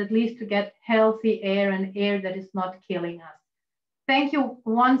everywhere, but at least to get healthy air, and air that is not killing us. Thank you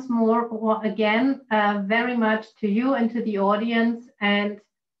once more, again, very much to you and to the audience. And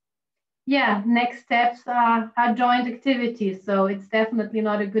yeah, next steps are joint activities. So it's definitely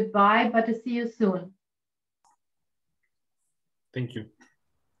not a goodbye, but to see you soon. Thank you.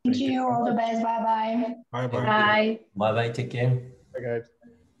 Thank you. All the best. Bye-bye. Bye-bye. Bye. Bye-bye. Take care. Bye, guys.